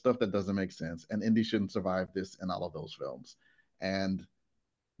 and there's stuff that doesn't make sense, and Indy shouldn't survive this in all of those films. And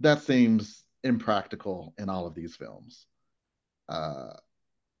that seems impractical in all of these films.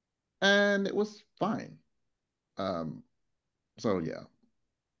 And it was fine. So yeah.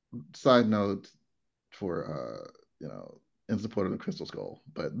 Side note for in support of the Crystal Skull,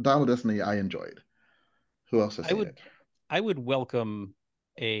 but Dial of Destiny I enjoyed. Who else has seen it? I would welcome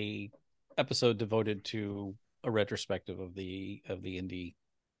a episode devoted to a retrospective of the Indy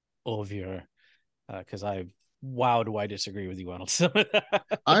oeuvre, because do I disagree with you on some of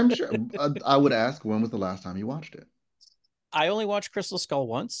that. I'm sure. I would ask, when was the last time you watched it? I only watched Crystal Skull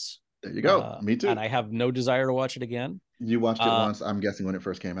once. There you go. Me too. And I have no desire to watch it again. You watched it once, I'm guessing, when it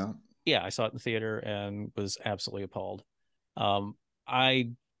first came out? Yeah, I saw it in the theater and was absolutely appalled. I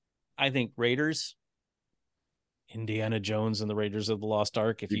think Raiders, Indiana Jones and the Raiders of the Lost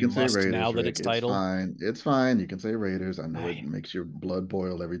Ark, if you must Raiders, now that it's titled. It's fine. You can say Raiders. I know it makes your blood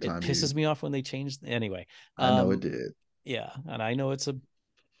boil every time. It pisses me off when they change. Anyway. I know it did. Yeah, and I know it's a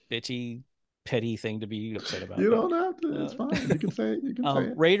bitchy, petty thing to be upset about. You don't have to. It's fine. You can say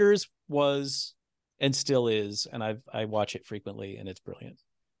it. Raiders was and still is, and I watch it frequently, and it's brilliant.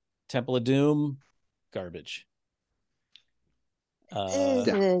 Temple of Doom, garbage.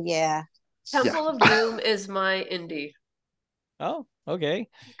 Yeah. Temple of Doom is my indie. Oh, okay.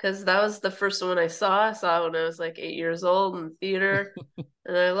 Because that was the first one I saw. I saw it when I was like 8 years old in theater,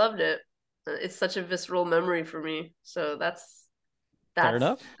 and I loved it. It's such a visceral memory for me. So that's fair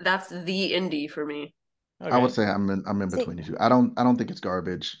enough. That's the indie for me. Okay. I would say I'm in between you two. I don't think it's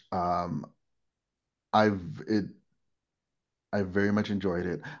garbage. I very much enjoyed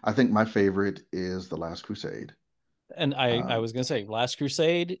it. I think my favorite is The Last Crusade. And I was gonna say Last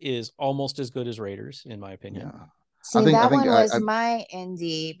Crusade is almost as good as Raiders, in my opinion. Yeah. See, that one was my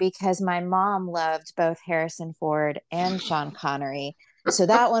indie because my mom loved both Harrison Ford and Sean Connery. So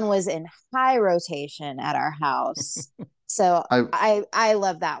that one was in high rotation at our house. So I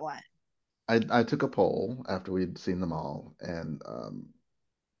love that one. I took a poll after we'd seen them all, and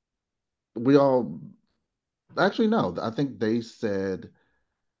we all actually no. I think they said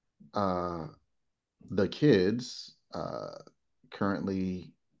the kids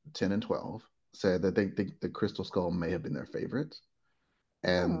currently 10 and 12 said that they think the Crystal Skull may have been their favorite,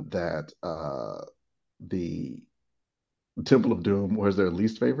 and that the Temple of Doom was their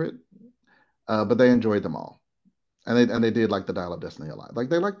least favorite, but they enjoyed them all, and they did like the Dial of Destiny a lot. Like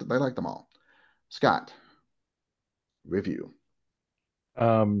they liked them all. Scott, review.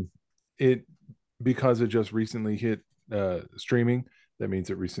 It because it just recently hit streaming. That means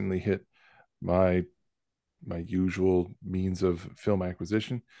it recently hit my usual means of film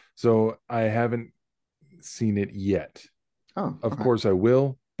acquisition. So I haven't seen it yet. Oh, of course I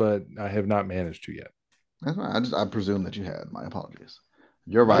will, but I have not managed to yet. That's right. I presume that you had. My apologies.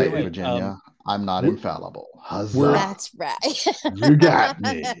 You're right, Virginia. I'm not infallible. Huzzah. That's right. You got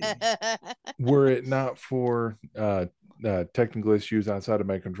me. Were it not for technical issues outside of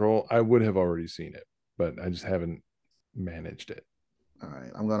my control, I would have already seen it, but I just haven't managed it. All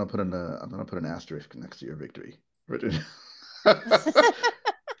right, I'm gonna put an asterisk next to your victory.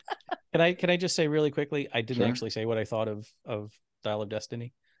 Can I just say really quickly? I didn't actually say what I thought of Dial of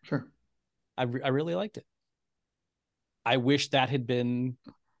Destiny. Sure. I really liked it. I wish that had been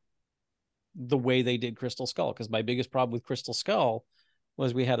the way they did Crystal Skull, because my biggest problem with Crystal Skull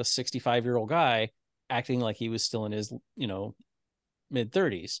was we had a 65-year-old guy acting like he was still in his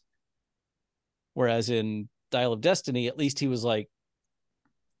mid-30s, whereas in Dial of Destiny, at least he was like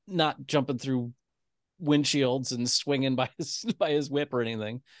not jumping through windshields and swinging by his whip or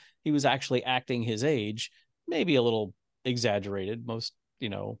anything. He was actually acting his age, maybe a little exaggerated. Most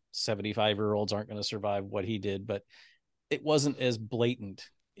 75-year-olds aren't going to survive what he did, but it wasn't as blatant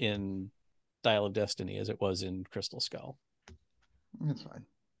in Dial of Destiny as it was in Crystal Skull. That's fine.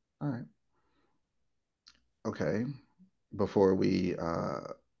 All right. Okay. Before we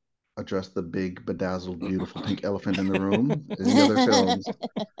address the big, bedazzled, beautiful pink elephant in the room, any other films?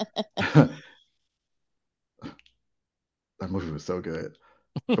 That movie was so good.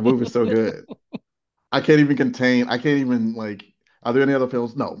 The movie was so good. I can't even like. Are there any other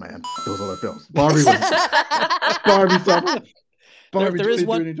films? No, man. Those other films. Barbie was Barbie so much. Barbie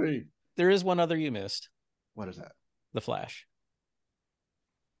there is one other you missed. What is that? The Flash.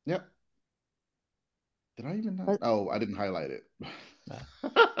 Yep. Did I even know? Oh, I didn't highlight it.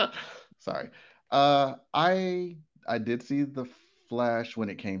 Sorry. I did see The Flash when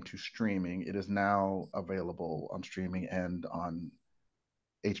it came to streaming. It is now available on streaming and on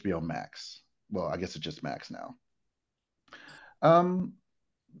HBO Max. Well, I guess it's just Max now.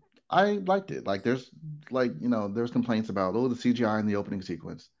 I liked it. Like there's complaints about the CGI in the opening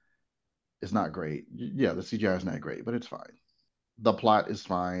sequence is not great. Yeah, the CGI is not great, but it's fine. The plot is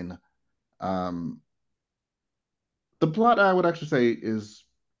fine. The plot I would actually say is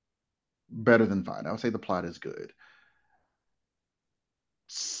better than fine. I would say the plot is good.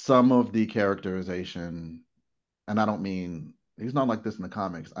 Some of the characterization, and I don't mean he's not like this in the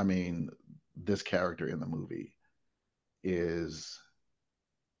comics. I mean this character in the movie is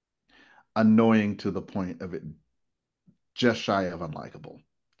annoying to the point of it just shy of unlikable.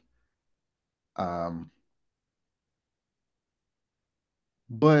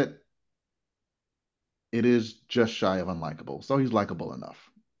 But it is just shy of unlikable, so he's likable enough.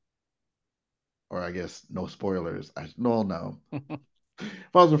 Or I guess no spoilers. No.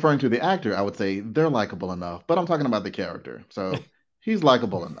 If I was referring to the actor, I would say they're likable enough, but I'm talking about the character, so he's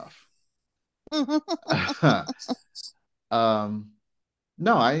likable enough.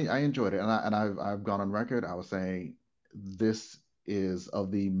 No, I enjoyed it, and I've gone on record. I was saying this is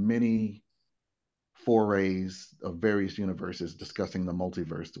of the many forays of various universes discussing the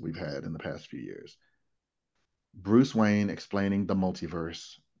multiverse that we've had in the past few years. Bruce Wayne explaining the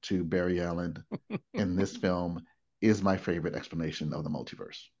multiverse to Barry Allen in this film is my favorite explanation of the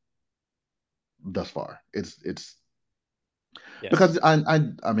multiverse thus far. It's yes. Because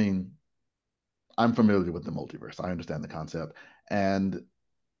I mean, I'm familiar with the multiverse. I understand the concept, and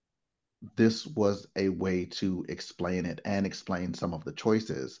this was a way to explain it and explain some of the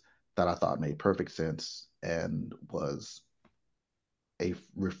choices that I thought made perfect sense and was a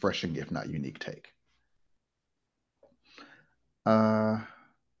refreshing, if not unique, take.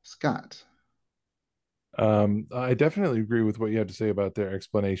 Scott. I definitely agree with what you had to say about their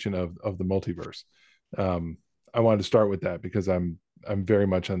explanation of the multiverse. I wanted to start with that because I'm very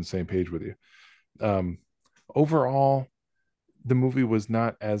much on the same page with you. Overall, the movie was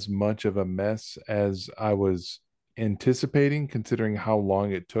not as much of a mess as I was anticipating, considering how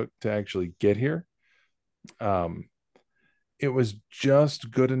long it took to actually get here. It was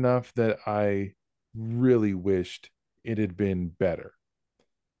just good enough that I really wished it had been better.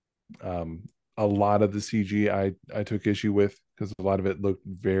 A lot of the CG I took issue with because a lot of it looked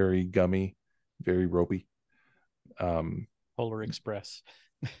very gummy, very ropey. Polar Express.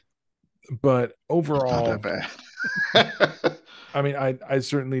 It's But overall, not that bad. I mean, I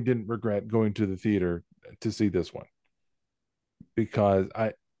certainly didn't regret going to the theater to see this one because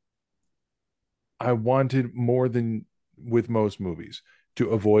I wanted more than with most movies to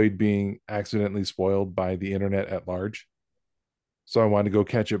avoid being accidentally spoiled by the internet at large. So I wanted to go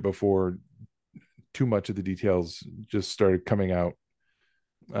catch it before too much of the details just started coming out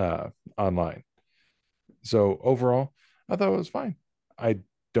online. So overall, I thought it was fine. I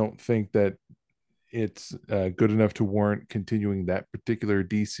don't think that it's good enough to warrant continuing that particular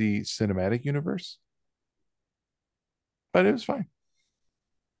DC cinematic universe, but it was fine.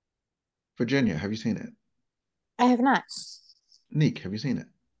 Virginia, have you seen it? I have not. Neek, have you seen it?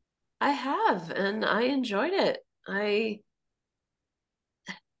 I have, and I enjoyed it.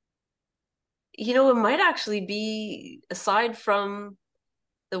 It might actually be, aside from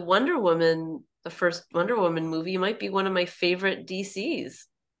the first Wonder Woman movie, it might be one of my favorite DCs.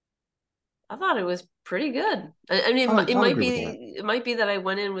 I thought it was pretty good. I mean, it might be that I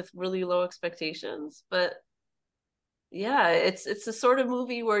went in with really low expectations, but yeah, it's the sort of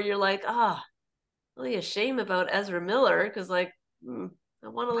movie where you're like, really a shame about Ezra Miller because I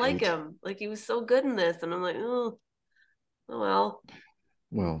want to like him. Like he was so good in this, and I'm like, oh well.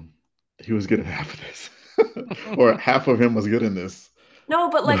 Well, he was good at half of this, or half of him was good in this. No,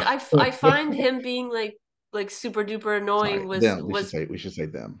 but like I find him being like super duper annoying. We should say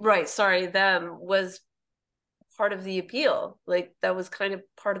them. Right, sorry, them was part of the appeal. Like that was kind of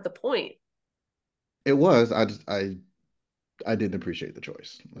part of the point. It was. I didn't appreciate the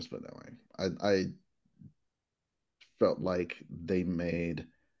choice. Let's put it that way. I felt like they made.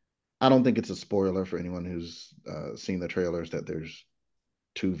 I don't think it's a spoiler for anyone who's seen the trailers that there's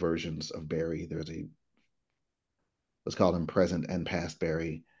two versions of Barry. There's let's call him present and past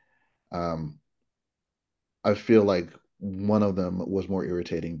Barry. I feel like one of them was more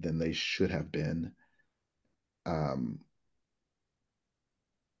irritating than they should have been. And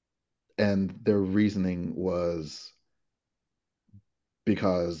their reasoning was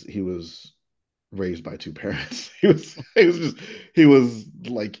because he was raised by two parents. He was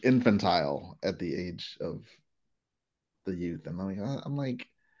like infantile at the age of the youth. And I'm like,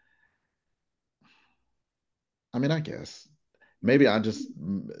 I mean, I guess maybe I just,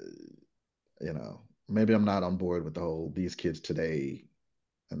 maybe I'm not on board with the whole these kids today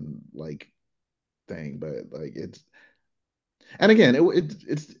and like thing, but like and again,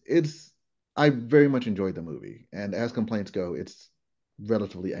 it's I very much enjoyed the movie, and as complaints go, it's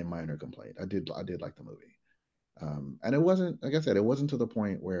relatively a minor complaint. I did like the movie, and it wasn't, like I said, it wasn't to the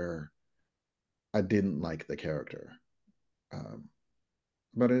point where I didn't like the character,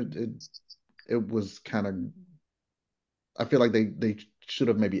 but it was kind of. I feel like they should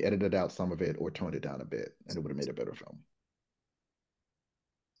have maybe edited out some of it or toned it down a bit, and it would have made a better film.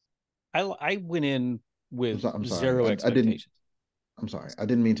 I went in with zero expectations. I'm sorry. I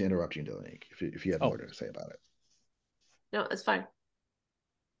didn't mean to interrupt you, Dylan. If you had more to say about it. No, it's fine.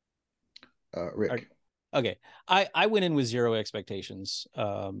 Rick. Okay. I went in with zero expectations.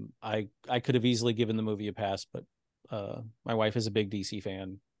 I could have easily given the movie a pass, but my wife is a big DC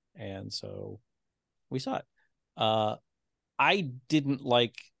fan, and so we saw it. I didn't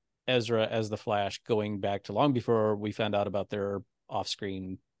like Ezra as the Flash going back to long before we found out about their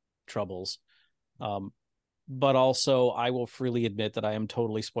off-screen troubles. But also I will freely admit that I am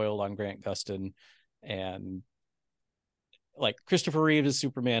totally spoiled on Grant Gustin, and like Christopher Reeve is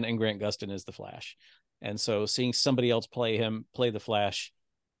Superman and Grant Gustin is the Flash. And so seeing somebody else play the Flash,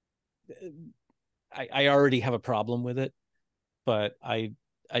 I already have a problem with it, but I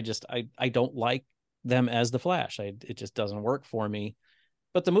I don't like them as the Flash. It just doesn't work for me.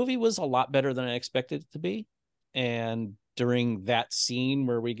 But the movie was a lot better than I expected it to be. And during that scene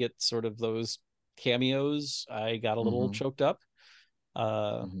where we get sort of those cameos, I got a little choked up.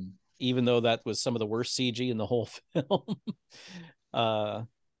 Even though that was some of the worst CG in the whole film. I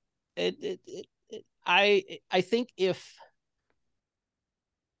think if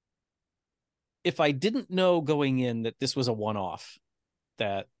I didn't know going in that this was a one-off,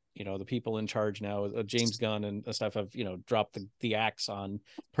 that, you know, the people in charge now, James Gunn and stuff, have, you know, dropped the axe on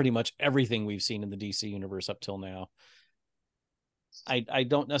pretty much everything we've seen in the DC universe up till now. I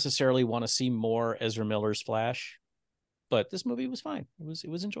don't necessarily want to see more Ezra Miller's Flash, but this movie was fine. It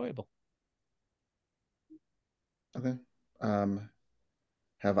was enjoyable. Okay.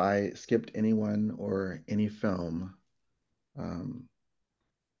 Have I skipped anyone or any film?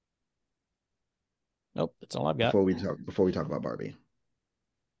 Nope, that's all I've got. Before we talk about Barbie.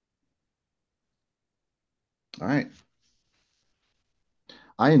 All right.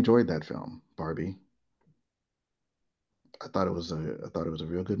 I enjoyed that film, Barbie. I thought it was a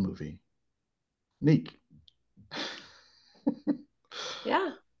real good movie. Neek. Yeah.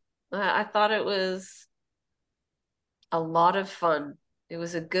 I thought it was a lot of fun. It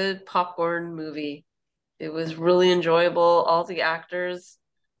was a good popcorn movie. It was really enjoyable. All the actors,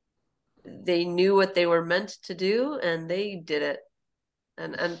 they knew what they were meant to do, and they did it.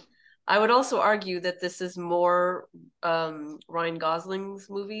 And I would also argue that this is more Ryan Gosling's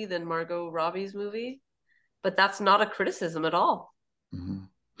movie than Margot Robbie's movie, but that's not a criticism at all. Mm-hmm.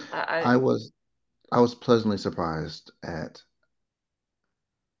 I was pleasantly surprised at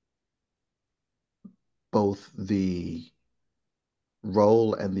both the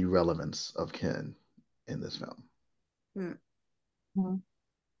role and the relevance of Ken in this film. Mm-hmm.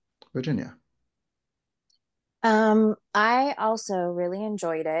 Virginia. I also really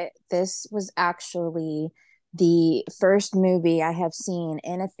enjoyed it. This was actually the first movie I have seen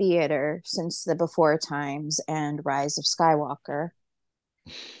in a theater since the Before Times and Rise of Skywalker.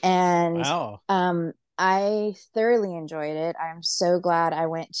 And wow. I thoroughly enjoyed it. I'm so glad I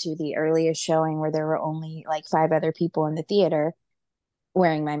went to the earliest showing where there were only like 5 other people in the theater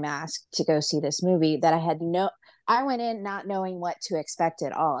wearing my mask to go see this movie, that I went in not knowing what to expect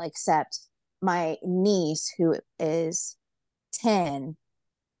at all, except my niece, who is 10,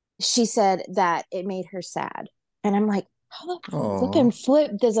 she said that it made her sad. And I'm like, how the flipping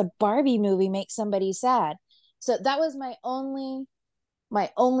flip does a Barbie movie make somebody sad? So that was my only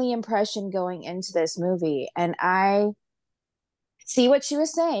impression going into this movie. And I see what she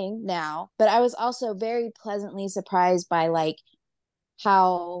was saying now, but I was also very pleasantly surprised by like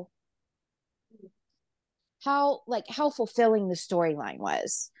how fulfilling the storyline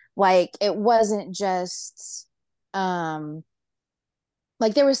was. Like, it wasn't just like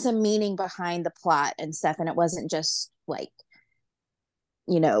there was some meaning behind the plot and stuff, and it wasn't just like,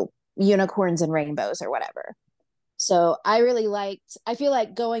 you know, unicorns and rainbows or whatever. So I feel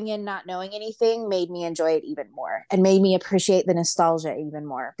like going in not knowing anything made me enjoy it even more and made me appreciate the nostalgia even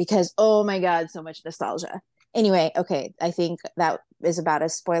more, because oh my god, so much nostalgia. Anyway, okay, I think that is about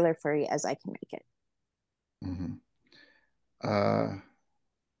as spoiler free as I can make it. Mm-hmm.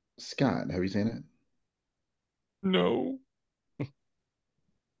 Scott, have you seen it? No.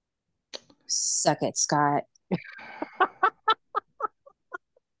 Suck it, Scott.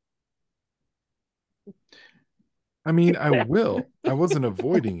 I mean, I will. I wasn't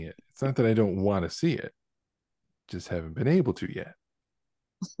avoiding it. It's not that I don't want to see it. Just haven't been able to yet.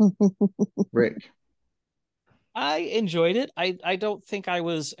 Rick. I enjoyed it. I don't think I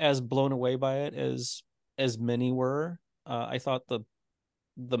was as blown away by it as many were. I thought the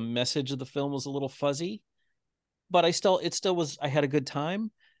message of the film was a little fuzzy, but it still was. I had a good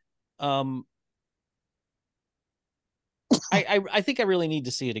time. I think I really need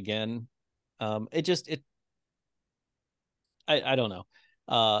to see it again. I don't know.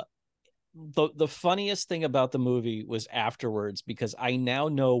 The funniest thing about the movie was afterwards, because I now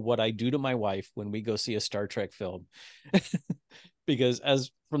know what I do to my wife when we go see a Star Trek film. Because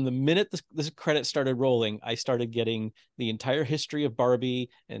as from the minute this credit started rolling, I started getting the entire history of Barbie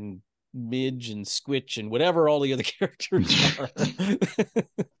and Midge and Squitch and whatever all the other characters are.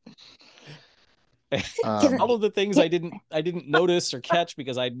 All of the things I didn't notice or catch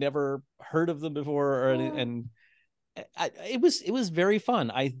because I'd never heard of them before, and it was very fun.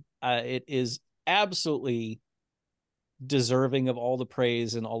 It is absolutely deserving of all the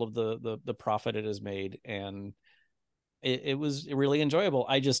praise and all of the profit it has made, and it was really enjoyable.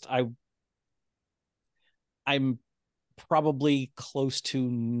 I'm probably close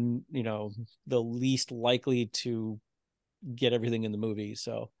to, you know, the least likely to get everything in the movie.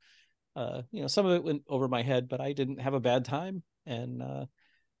 So, some of it went over my head, but I didn't have a bad time. And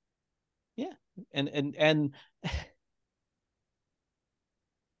yeah, and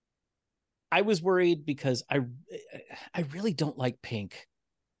I was worried because I really don't like pink.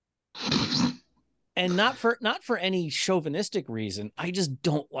 And not for any chauvinistic reason. I just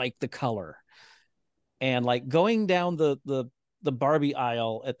don't like the color. And like going down the Barbie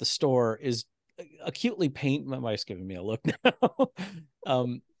aisle at the store is acutely pain. My wife's giving me a look now.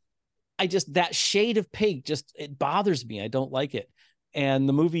 I just, that shade of pink, just, it bothers me. I don't like it. And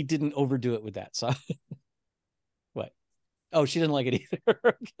the movie didn't overdo it with that. So what? Oh, she didn't like it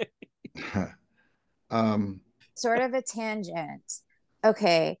either. Okay. Sort of a tangent.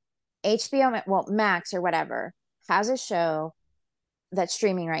 Okay. HBO, well, Max or whatever, has a show that's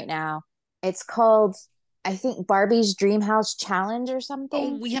streaming right now. It's called, I think, Barbie's Dreamhouse Challenge or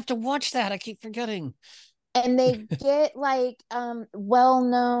something. Oh, we have to watch that. I keep forgetting. And they get like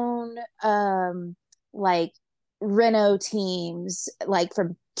well-known like Reno teams, like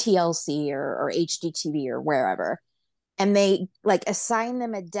from TLC or HGTV or wherever, and they like assign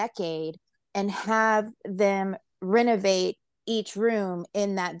them a decade and have them renovate each room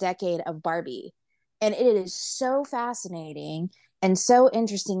in that decade of Barbie. And it is so fascinating and so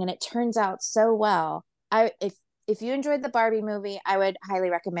interesting, and it turns out so well. If you enjoyed the Barbie movie, I would highly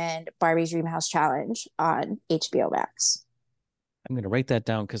recommend Barbie's Dreamhouse Challenge on HBO Max. I'm going to write that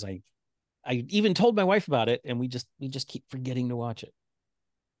down because I even told my wife about it, and we just keep forgetting to watch it.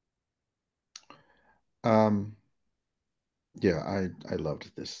 Yeah, I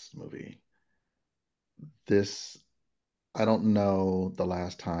loved this movie. I don't know the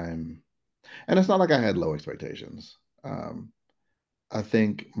last time, and it's not like I had low expectations. I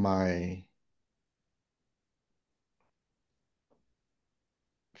think my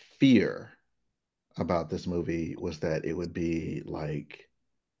fear about this movie was that it would be like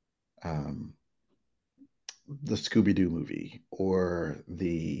the Scooby-Doo movie or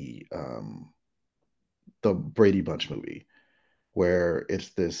the Brady Bunch movie, where it's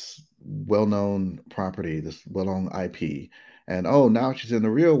this well-known property, this well-known IP, and oh, now she's in the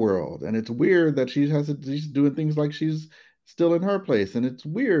real world, and it's weird that she's doing things like she's still in her place, and it's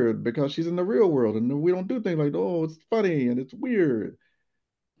weird because she's in the real world, and we don't do things like, oh, it's funny and it's weird,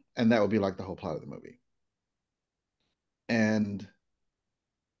 and that would be like the whole plot of the movie. And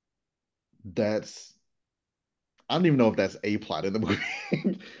I don't even know if that's a plot in the movie.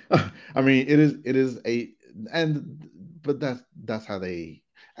 I mean, it is but that's how they,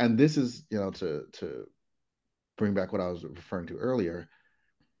 and this is, to bring back what I was referring to earlier,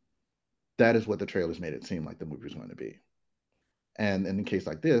 that is what the trailers made it seem like the movie was going to be. And in a case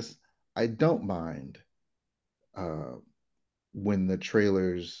like this, I don't mind when the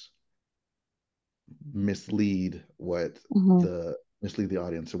trailers mislead the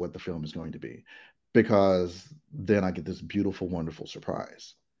audience of what the film is going to be, because then I get this beautiful, wonderful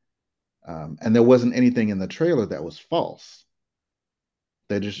surprise. And there wasn't anything in the trailer that was false.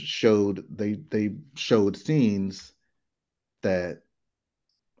 They just showed scenes that,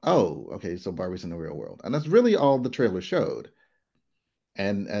 oh, okay, so Barbie's in the real world, and that's really all the trailer showed.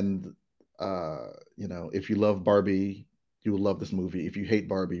 And if you love Barbie, you will love this movie. If you hate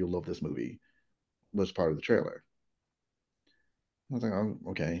Barbie, you'll love this movie. Was part of the trailer. I was like, oh,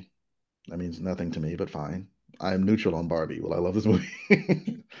 okay, that means nothing to me, but fine. I'm neutral on Barbie. Will I love this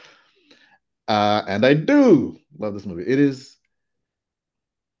movie? And I do love this movie. It is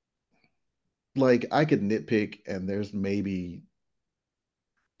like, I could nitpick, and there's maybe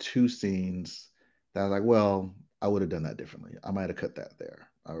 2 scenes that I was like, well, I would have done that differently. I might have cut that there,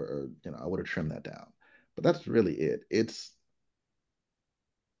 or I would have trimmed that down. But that's really it. It's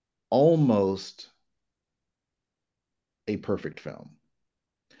almost a perfect film.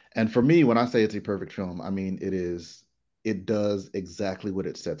 And for me, when I say it's a perfect film, I mean it does exactly what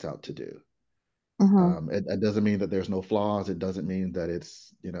it sets out to do. It doesn't mean that there's no flaws. It doesn't mean that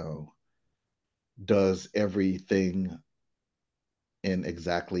it's, does everything in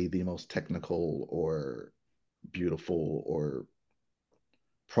exactly the most technical or beautiful or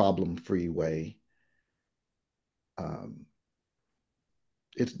problem-free way.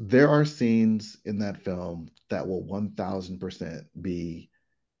 There are scenes in that film that will 1000% be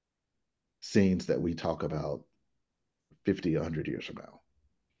scenes that we talk about 50, 100 years from now.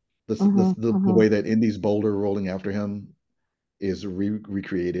 The way that Indy's boulder rolling after him is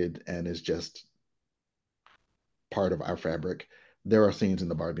recreated and is just part of our fabric. There are scenes in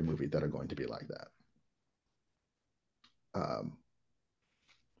the Barbie movie that are going to be like that.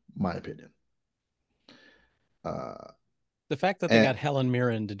 My opinion. The fact that they got Helen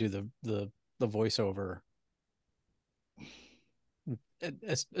Mirren to do the voiceover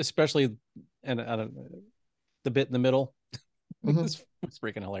especially and the bit in the middle. Mm-hmm. It's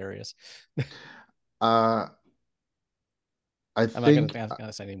freaking hilarious. I'm not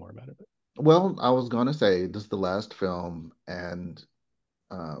gonna say any more about it. But. Well, I was gonna say this is the last film, and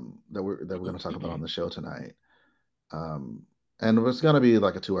that we're going to talk about on the show tonight. And it's going to be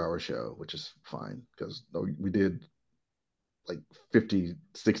like a 2-hour show, which is fine because we did like 50,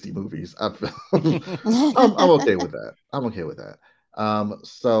 60 movies. I'm okay with that. I'm okay with that.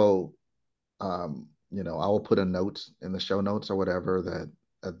 So, you know, I will put a note in the show notes or whatever that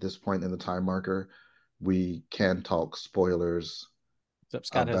at this point in the time marker, we can talk spoilers. Except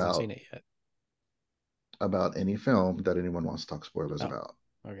Scott hasn't seen it yet. About any film that anyone wants to talk spoilers about.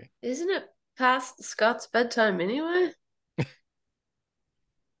 Okay. Isn't it past Scott's bedtime anyway?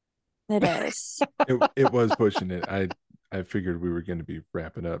 It is. It was pushing it. I figured we were going to be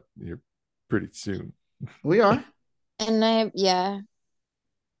wrapping up here pretty soon. We are. And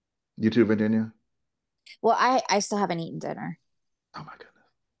You too, Virginia? Well, I still haven't eaten dinner. Oh my goodness.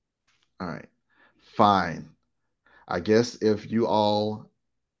 All right. Fine. I guess if you all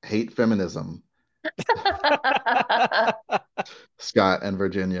hate feminism, Scott and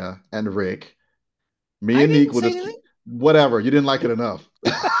Virginia and Rick, me and Neek will just whatever. You didn't like it enough.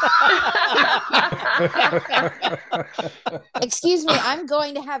 Excuse me, I'm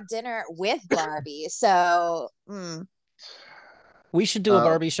going to have dinner with Barbie, so we should do a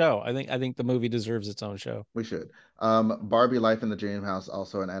Barbie show. I think the movie deserves its own show. We should. Barbie Life in the Dream House,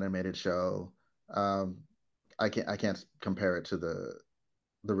 also an animated show. I can't compare it to the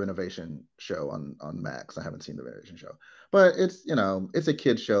renovation show on Max. I haven't seen the renovation show, but it's, you know, it's a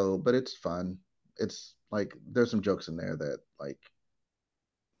kid show, but it's fun. It's like there's some jokes in there that like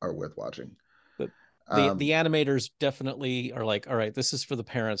are worth watching. The animators definitely are like, all right, this is for the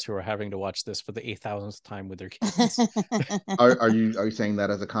parents who are having to watch this for the 8,000th time with their kids. Are you saying that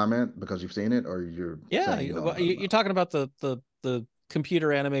as a comment because you've seen it, or you're you're talking about the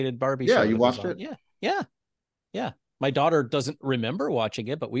computer animated Barbie show? Yeah, you watched it. Yeah. My daughter doesn't remember watching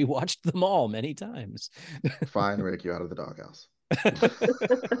it, but we watched them all many times. Fine, Rick, you're out of the doghouse.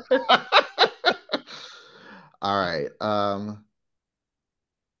 All right.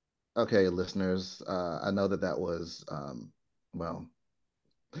 Okay, listeners. I know that was well,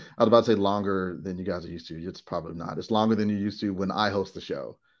 I was about to say longer than you guys are used to. It's probably not. It's longer than you're used to when I host the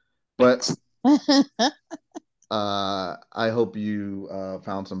show. But I hope you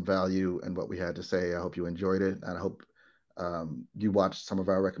found some value in what we had to say. I hope you enjoyed it, and I hope you watched some of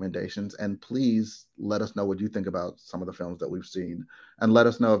our recommendations. And please let us know what you think about some of the films that we've seen, and let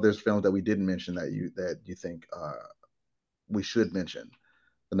us know if there's films that we didn't mention that you think we should mention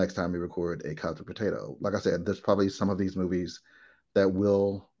the next time we record a Cosmic Potato. Like I said, there's probably some of these movies that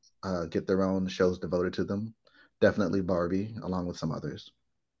will get their own shows devoted to them. Definitely Barbie, along with some others.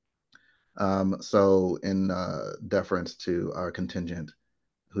 So in deference to our contingent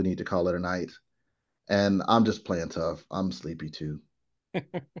who need to call it a night, and I'm just playing tough. I'm sleepy too.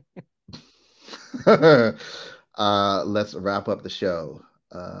 Let's wrap up the show.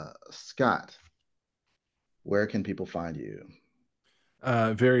 Scott, where can people find you?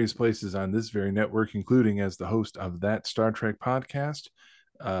 Various places on this very network, including as the host of That Star Trek podcast.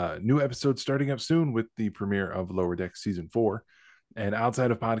 New episodes starting up soon with the premiere of Lower Deck Season 4. And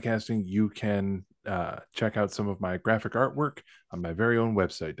outside of podcasting, you can check out some of my graphic artwork on my very own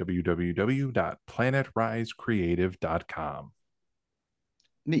website, www.planetriseCreative.com.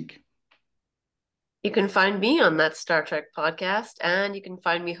 Neek. You can find me on That Star Trek podcast, and you can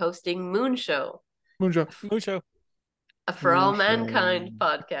find me hosting Moon Show. A For All Mankind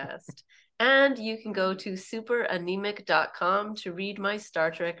podcast. And you can go to superanemic.com to read my Star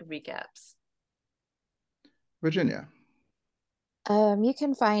Trek recaps. Virginia. You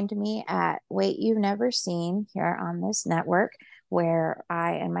can find me at Wait You've Never Seen here on this network, where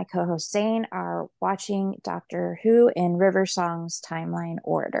I and my co-host Zane are watching Doctor Who in River Song's timeline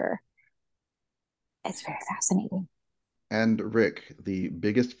order. It's very fascinating. And Rick, the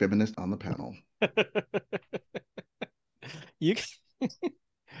biggest feminist on the panel. You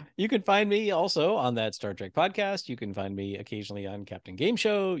can find me also on That Star Trek podcast. You can find me occasionally on Captain Game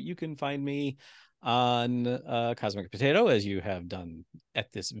Show. You can find me on Cosmic Potato, as you have done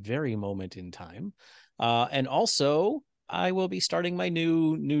at this very moment in time. And also, I will be starting my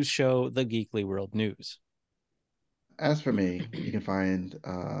new news show, The Geekly World News. As for me, you can find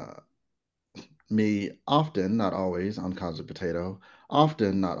me often, not always, on Cosmic Potato,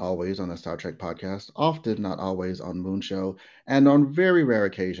 often, not always, on the Star Trek podcast, often, not always, on Moon Show, and on very rare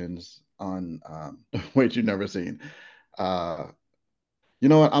occasions on Wait You've Never Seen. You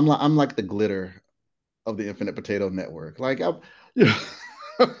know what? I'm like the glitter of the Infinite Potato Network. Like Yeah.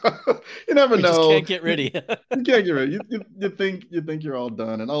 You never know. Just can't get rid of you. You can't get rid of you. You think you're all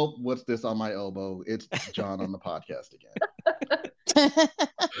done, and oh, what's this on my elbow? It's John on the podcast again.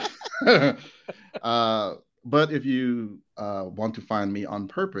 But if you want to find me on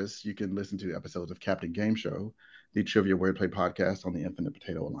purpose, you can listen to episodes of Captain Game Show, the trivia wordplay podcast on the Infinite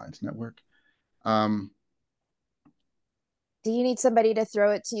Potato Alliance Network. Do you need somebody to throw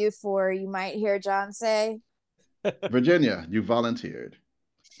it to you for you might hear John say? Virginia, you volunteered.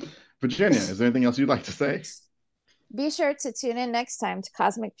 Virginia, is there anything else you'd like to say? Be sure to tune in next time to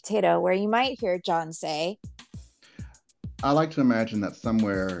Cosmic Potato, where you might hear John say. I like to imagine that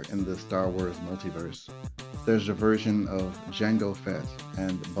somewhere in the Star Wars multiverse, there's a version of Jango Fett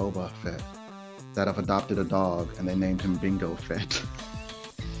and Boba Fett that have adopted a dog and they named him Bingo Fett.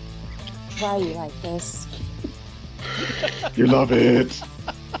 Why are you like this? You love it.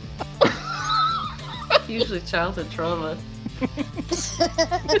 Usually childhood trauma.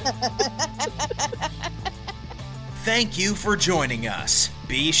 Thank you for joining us.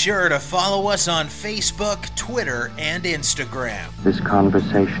 Be sure to follow us on Facebook, Twitter, and Instagram. This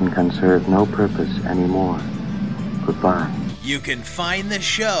conversation can serve no purpose anymore. Goodbye. You can find the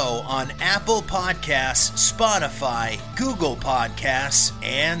show on Apple Podcasts, Spotify, Google Podcasts,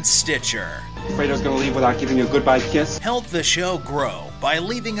 and Stitcher. Fredo's gonna leave without giving you a goodbye kiss. Help the show grow by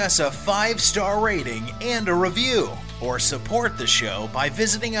leaving us a 5-star rating and a review. Or support the show by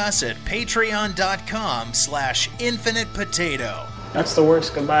visiting us at patreon.com/Infinite Potato. That's the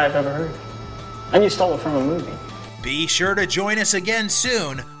worst goodbye I've ever heard. And you stole it from a movie. Be sure to join us again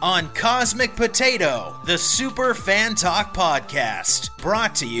soon on Cosmic Potato, the Super Fan Talk podcast,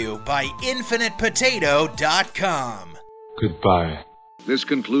 brought to you by InfinitePotato.com. Goodbye. This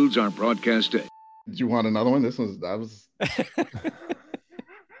concludes our broadcast day. Did you want another one? I was.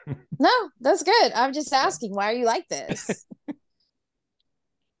 No, that's good. I'm just asking, why are you like this?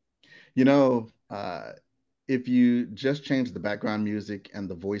 You know, if you just change the background music and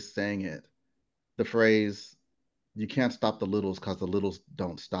the voice saying it, the phrase, "You can't stop the littles because the littles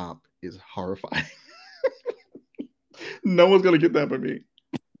don't stop," is horrifying. No one's going to get that but me,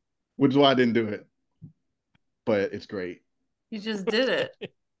 which is why I didn't do it. But it's great. You just did it.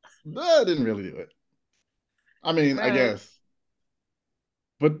 I didn't really do it. I mean, right. I guess.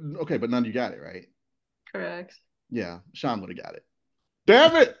 But okay, but none of you got it, right? Correct. Yeah, Sean would have got it.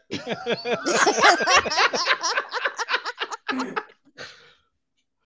 Damn it!